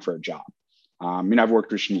applying for a job. I've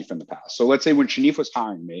worked with Shanif in the past. So let's say when Shanif was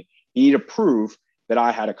hiring me, he needed to prove that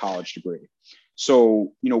I had a college degree.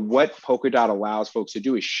 So, what Polkadot allows folks to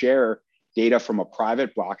do is share data from a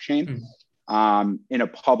private blockchain in a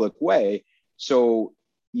public way. So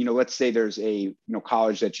let's say there's a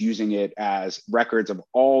college that's using it as records of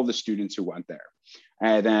all the students who went there.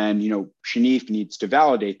 And then, Shanif needs to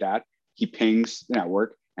validate that. He pings the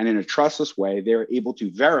network, and in a trustless way, they're able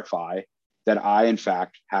to verify that I, in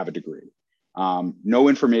fact, have a degree. No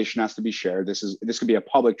information has to be shared. This could be a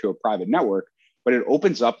public to a private network, but it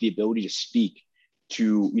opens up the ability to speak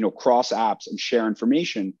to, cross apps and share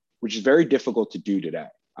information, which is very difficult to do today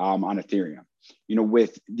on Ethereum.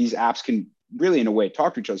 With these apps can really, in a way,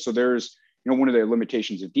 talk to each other. So there's, one of the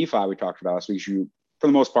limitations of DeFi we talked about last week, for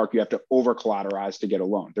the most part, you have to over collateralize to get a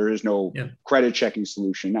loan. There is no credit checking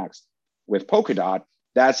solution next. With Polkadot,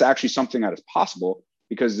 that's actually something that is possible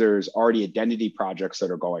because there's already identity projects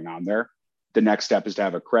that are going on there. The next step is to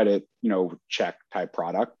have a credit, check type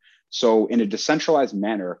product. So in a decentralized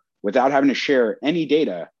manner, without having to share any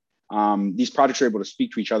data, these projects are able to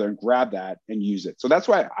speak to each other and grab that and use it. So that's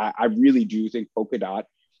why I really do think Polkadot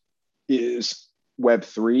is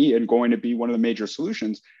Web3 and going to be one of the major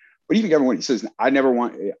solutions. But even everyone says, I'm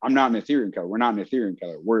not an Ethereum killer. We're not an Ethereum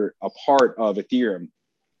killer. We're a part of Ethereum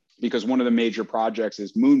because one of the major projects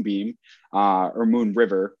is Moonbeam or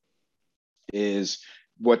Moonriver. Is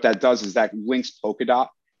what that does is that links Polkadot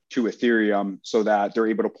to Ethereum so that they're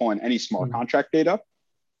able to pull in any smart contract data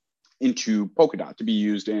into Polkadot to be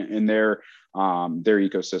used in their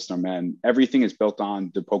ecosystem. And everything is built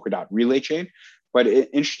on the Polkadot relay chain. But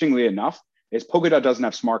interestingly enough, Polkadot doesn't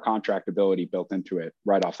have smart contract ability built into it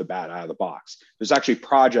right off the bat out of the box. There's actually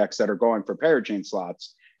projects that are going for parachain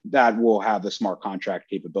slots that will have the smart contract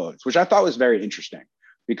capabilities, which I thought was very interesting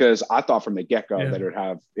because I thought from the get-go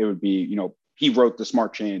that it would be, he wrote the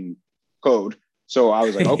smart chain code. So I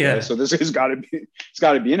was like, okay, so this has got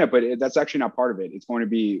to be in it, but that's actually not part of it. It's going to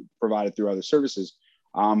be provided through other services.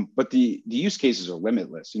 But the use cases are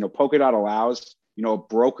limitless. Polkadot allows, a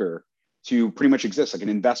broker to pretty much exist like an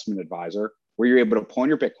investment advisor where you're able to pull in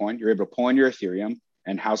your Bitcoin, you're able to pull in your Ethereum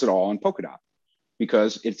and house it all in Polkadot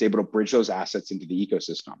because it's able to bridge those assets into the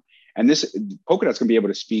ecosystem. And Polkadot's going to be able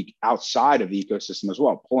to speak outside of the ecosystem as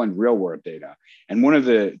well, pull in real world data. And one of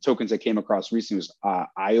the tokens I came across recently was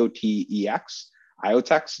IoTeX,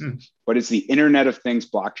 but it's the Internet of Things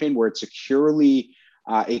blockchain where it's securely,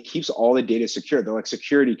 it keeps all the data secure. They're like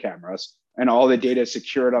security cameras and all the data is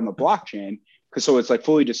secured on the blockchain. So it's like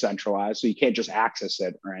fully decentralized. So you can't just access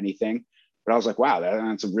it or anything. But I was like, wow,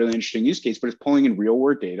 that's a really interesting use case, but it's pulling in real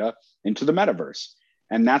world data into the metaverse.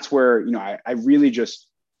 And that's where, I really just,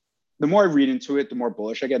 the more I read into it, the more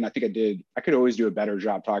bullish I get. And I think I could always do a better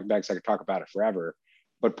job talking about it because I could talk about it forever.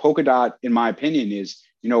 But Polkadot, in my opinion, is,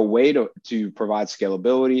 a way to provide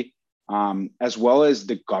scalability, as well as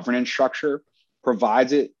the governance structure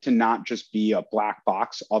provides it to not just be a black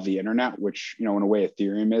box of the internet, which, in a way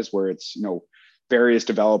Ethereum is, where it's, various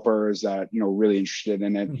developers that, really interested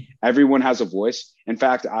in it. Everyone has a voice. In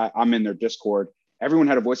fact, I'm in their Discord. Everyone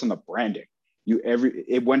had a voice on the branding.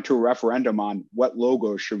 It went to a referendum on what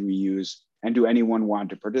logo should we use and do anyone want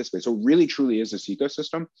to participate. So it really, truly is this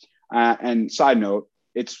ecosystem. And side note,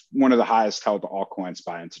 it's one of the highest held altcoins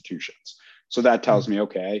by institutions. So that tells me,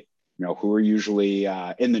 okay, who are usually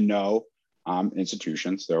in the know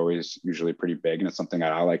institutions. They're always usually pretty big and it's something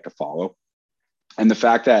that I like to follow. And the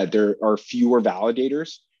fact that there are fewer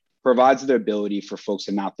validators provides the ability for folks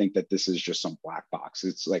to not think that this is just some black box.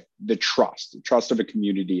 It's like the trust of a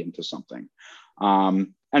community into something.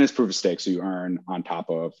 And it's proof of stake. So you earn on top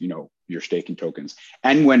of, your staking tokens.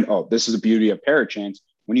 And this is the beauty of parachains,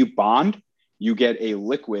 when you bond, you get a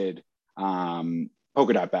liquid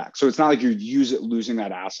Polkadot back. So it's not like you're losing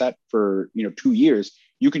that asset for, 2 years.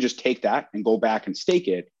 You can just take that and go back and stake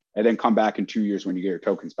it and then come back in 2 years when you get your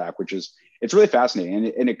tokens back, it's really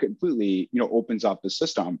fascinating. And it completely, opens up the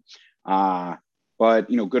system. But,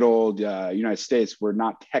 good old United States, we're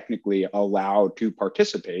not technically allowed to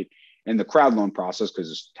participate in the crowd loan process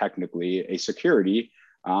because it's technically a security.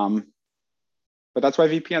 But that's why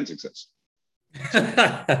VPNs exist.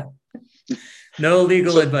 No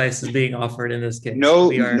legal advice is being offered in this case. No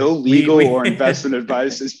legal or investment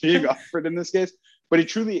advice is being offered in this case. But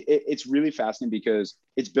it's really fascinating because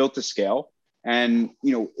it's built to scale. And,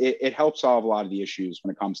 it helps solve a lot of the issues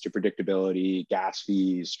when it comes to predictability, gas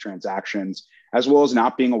fees, transactions, as well as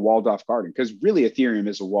not being a walled off garden. Because really Ethereum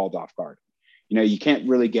is a walled off garden. You can't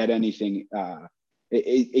really get anything.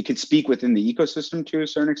 It can speak within the ecosystem to a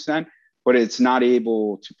certain extent, but it's not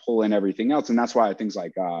able to pull in everything else. And that's why things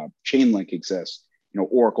like Chainlink exist,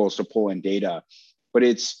 oracles to pull in data. But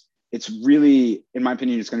it's really, in my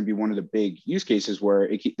opinion, it's going to be one of the big use cases where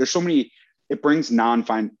there's so many. It brings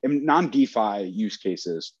non-DeFi use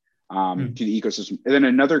cases to the ecosystem. And then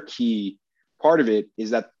another key part of it is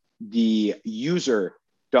that the user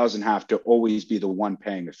doesn't have to always be the one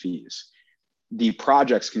paying the fees. The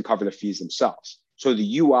projects can cover the fees themselves. So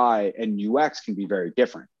the UI and UX can be very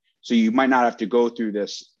different. So you might not have to go through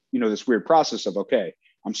this, this weird process of, okay,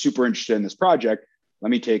 I'm super interested in this project.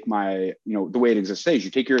 Let me take my, the way it exists today is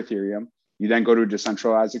you take your Ethereum, you then go to a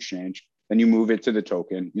decentralized exchange, then you move it to the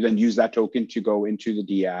token. You then use that token to go into the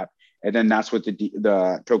D app. And then that's what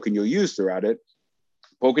the token you'll use throughout it.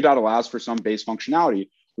 Polkadot allows for some base functionality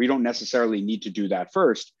where you don't necessarily need to do that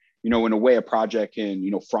first. In a way, a project can,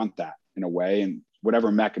 front that in a way, in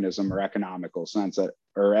whatever mechanism or economical sense that,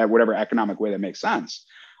 or whatever economic way that makes sense.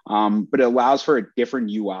 But it allows for a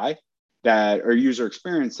different UI that or user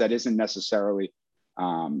experience that isn't necessarily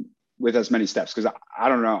with as many steps. Because I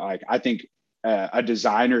don't know, like I think a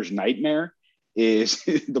designer's nightmare is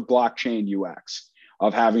the blockchain UX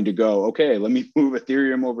of having to go, okay, let me move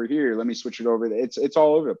Ethereum over here, let me switch it over. It's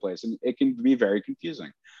all over the place, and it can be very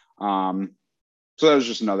confusing. So that was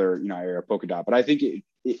just another area of Polkadot, but I think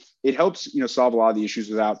it helps solve a lot of the issues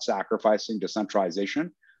without sacrificing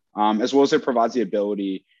decentralization, as well as it provides the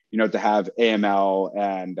ability to have AML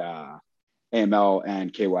and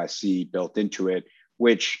KYC built into it,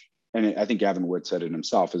 which, and I think Gavin Wood said it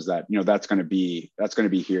himself, is that that's going to be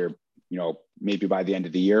here maybe by the end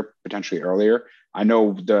of the year, potentially earlier. I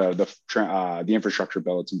know the infrastructure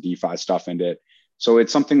bill, it's some DeFi stuff in it, so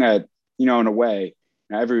it's something that in a way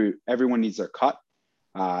everyone needs their cut.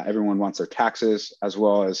 Everyone wants their taxes, as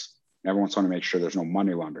well as everyone wants to make sure there's no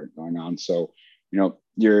money laundering going on. So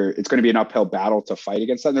it's going to be an uphill battle to fight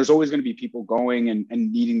against that. And there's always going to be people going and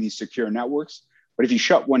needing these secure networks. But if you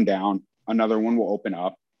shut one down, another one will open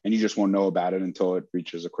up, and you just won't know about it until it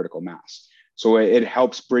reaches a critical mass. So it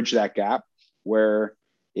helps bridge that gap where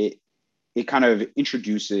it kind of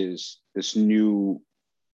introduces this new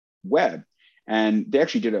web. And they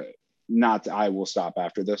actually did I will stop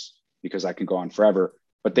after this because I can go on forever,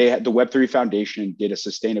 but the Web3 Foundation did a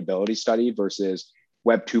sustainability study versus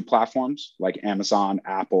Web2 platforms like Amazon,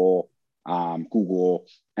 Apple, Google,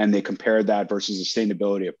 and they compared that versus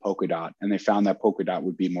sustainability of Polkadot. And they found that Polkadot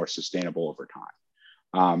would be more sustainable over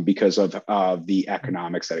time because of the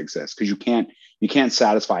economics that exist. Because you can't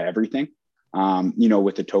satisfy everything,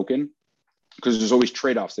 with the token, because there's always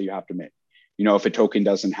trade-offs that you have to make. If a token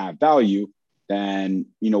doesn't have value, then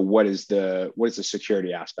what is the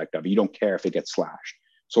security aspect of it? You don't care if it gets slashed.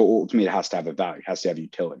 So ultimately, it has to have a value, it has to have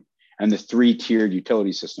utility. And the 3-tiered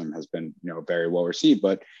utility system has been very well received.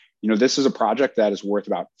 But this is a project that is worth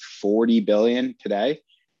about 40 billion today,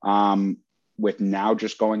 with now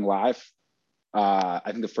just going live. I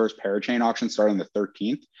think the first parachain auction started on the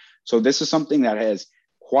 13th. So this is something that has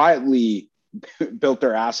quietly built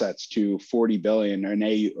their assets to 40 billion,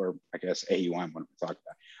 or I guess AUM when we talk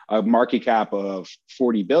about a market cap of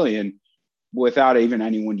 40 billion without even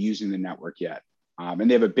anyone using the network yet. And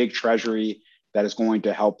they have a big treasury that is going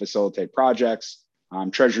to help facilitate projects.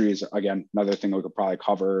 Treasury is, again, another thing we could probably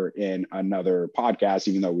cover in another podcast,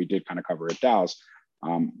 even though we did kind of cover it DAOs.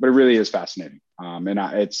 But it really is fascinating. And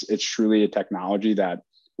it's truly a technology that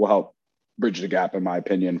will help bridge the gap, in my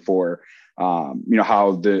opinion, for how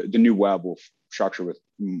the new web will structure with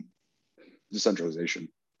decentralization.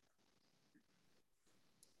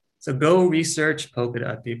 So go research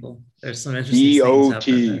Polkadot, people. There's some interesting things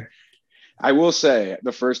happening there. I will say,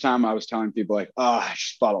 the first time I was telling people like, oh, I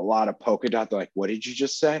just bought a lot of Polkadot. They're like, what did you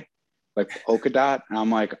just say? Like Polkadot? And I'm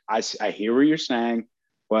like, I hear what you're saying,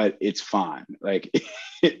 but it's fine. Like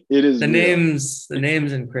it is. The names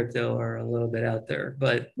in crypto are a little bit out there,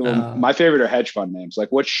 but my favorite are hedge fund names.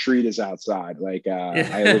 Like what street is outside? Like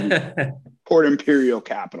I live in Port Imperial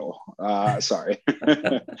Capital. Sorry.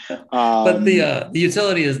 But the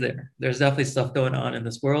utility is there. There's definitely stuff going on in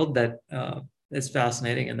this world that is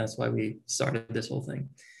fascinating, and that's why we started this whole thing.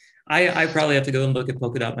 I probably have to go and look at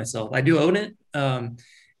Polkadot myself. I do own it.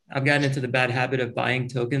 I've gotten into the bad habit of buying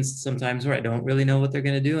tokens sometimes where I don't really know what they're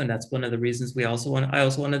going to do, and that's one of the reasons I also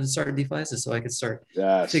wanted to start DeFi, so I could start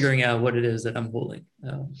figuring out what it is that I'm holding.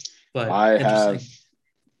 But I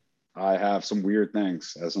have some weird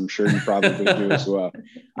things, as I'm sure you probably do as well.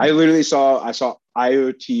 I literally saw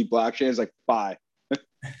IoT blockchains, like buy.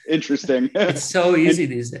 Interesting. It's so easy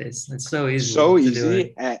these days. It's so easy. So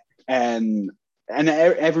easy, and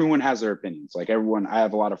everyone has their opinions. Like everyone, I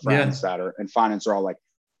have a lot of friends that are in finance are all like,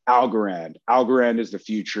 Algorand is the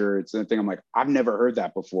future. It's the thing. I'm like, I've never heard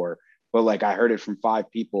that before, but like I heard it from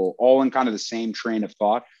 5 people, all in kind of the same train of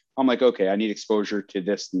thought. I'm like, okay, I need exposure to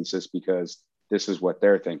this thesis because this is what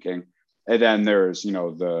they're thinking. And then there's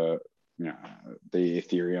the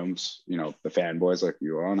Ethereums, the fanboys like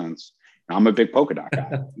you are, and I'm a big Polkadot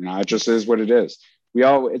guy. It just is what it is.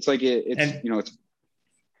 It's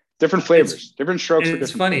different flavors, different strokes for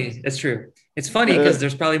It's different funny. folks. It's true. It's funny because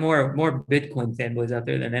there's probably more Bitcoin fanboys out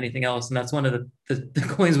there than anything else, and that's one of the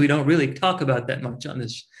coins we don't really talk about that much on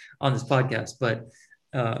this podcast. But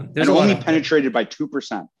there's and a lot only out penetrated by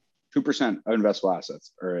 2%. 2% of investable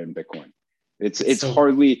assets are in Bitcoin. It's so,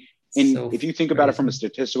 hardly in. so If you think about it from a crazy.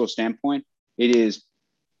 statistical standpoint, it is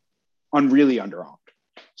really underowned.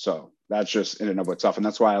 So that's just in and of itself, and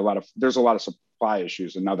that's why there's a lot of supply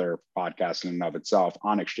issues. Another podcast in and of itself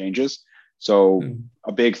on exchanges. So Hmm,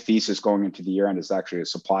 a big thesis going into the year end is actually a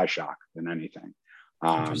supply shock than anything.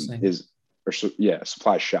 interesting.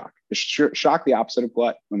 Supply shock. Is shock the opposite of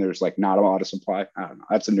glut when there's like not a lot of supply? I don't know.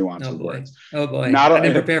 That's a nuance Oh of boy. words. Oh boy. Not I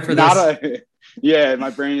didn't a, prepare for not this. a, yeah, my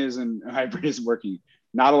brain isn't working.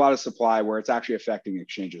 Not a lot of supply where it's actually affecting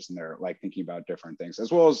exchanges and they're like thinking about different things,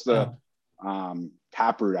 as well as the Oh,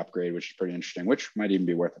 Taproot upgrade, which is pretty interesting, which might even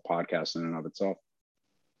be worth a podcast in and of itself.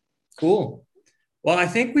 cool. Well, I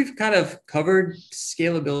think we've kind of covered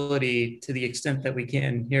scalability to the extent that we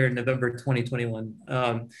can here in November 2021.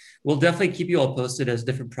 We'll definitely keep you all posted as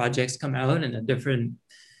different projects come out and different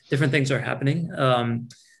things are happening.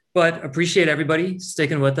 But appreciate everybody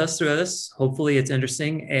sticking with us through this. Hopefully it's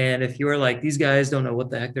interesting. And if you are like, these guys don't know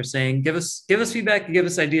what the heck they're saying, give us feedback, give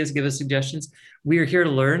us ideas, give us suggestions. We are here to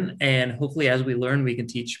learn. And hopefully as we learn, we can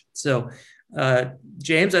teach. So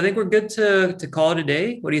James, I think we're good to call it a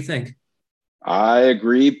day. What do you think? I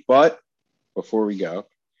agree, but before we go,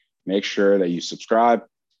 make sure that you subscribe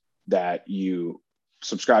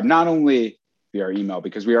not only via our email,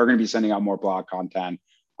 because we are going to be sending out more blog content.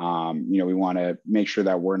 We want to make sure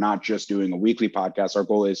that we're not just doing a weekly podcast. Our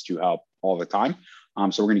goal is to help all the time.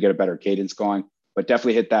 So we're going to get a better cadence going, but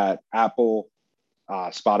definitely hit that Apple,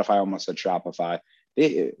 Spotify, almost said Shopify.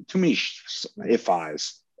 Too many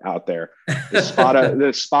ifs out there.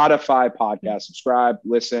 The Spotify podcast, subscribe,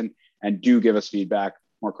 listen, and do give us feedback.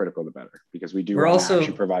 More critical, the better, because we do We're want to also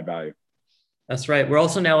actually provide value. That's right. We're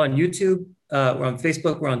also now on YouTube. We're on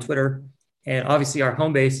Facebook. We're on Twitter. And obviously, our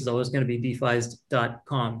home base is always going to be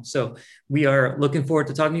defies.com. So we are looking forward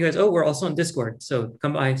to talking to you guys. Oh, we're also on Discord. So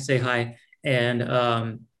come by, say hi,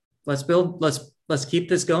 and let's keep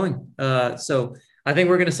this going. So I think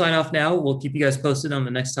we're going to sign off now. We'll keep you guys posted on the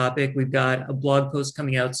next topic. We've got a blog post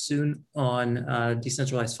coming out soon on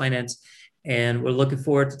decentralized finance. And we're looking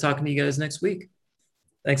forward to talking to you guys next week.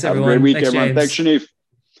 Thanks, Have everyone. a great week, Thanks, everyone. Thanks, James.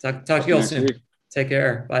 Shanif. Talk to you all soon. Week. Take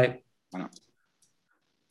care. Bye. Bye now.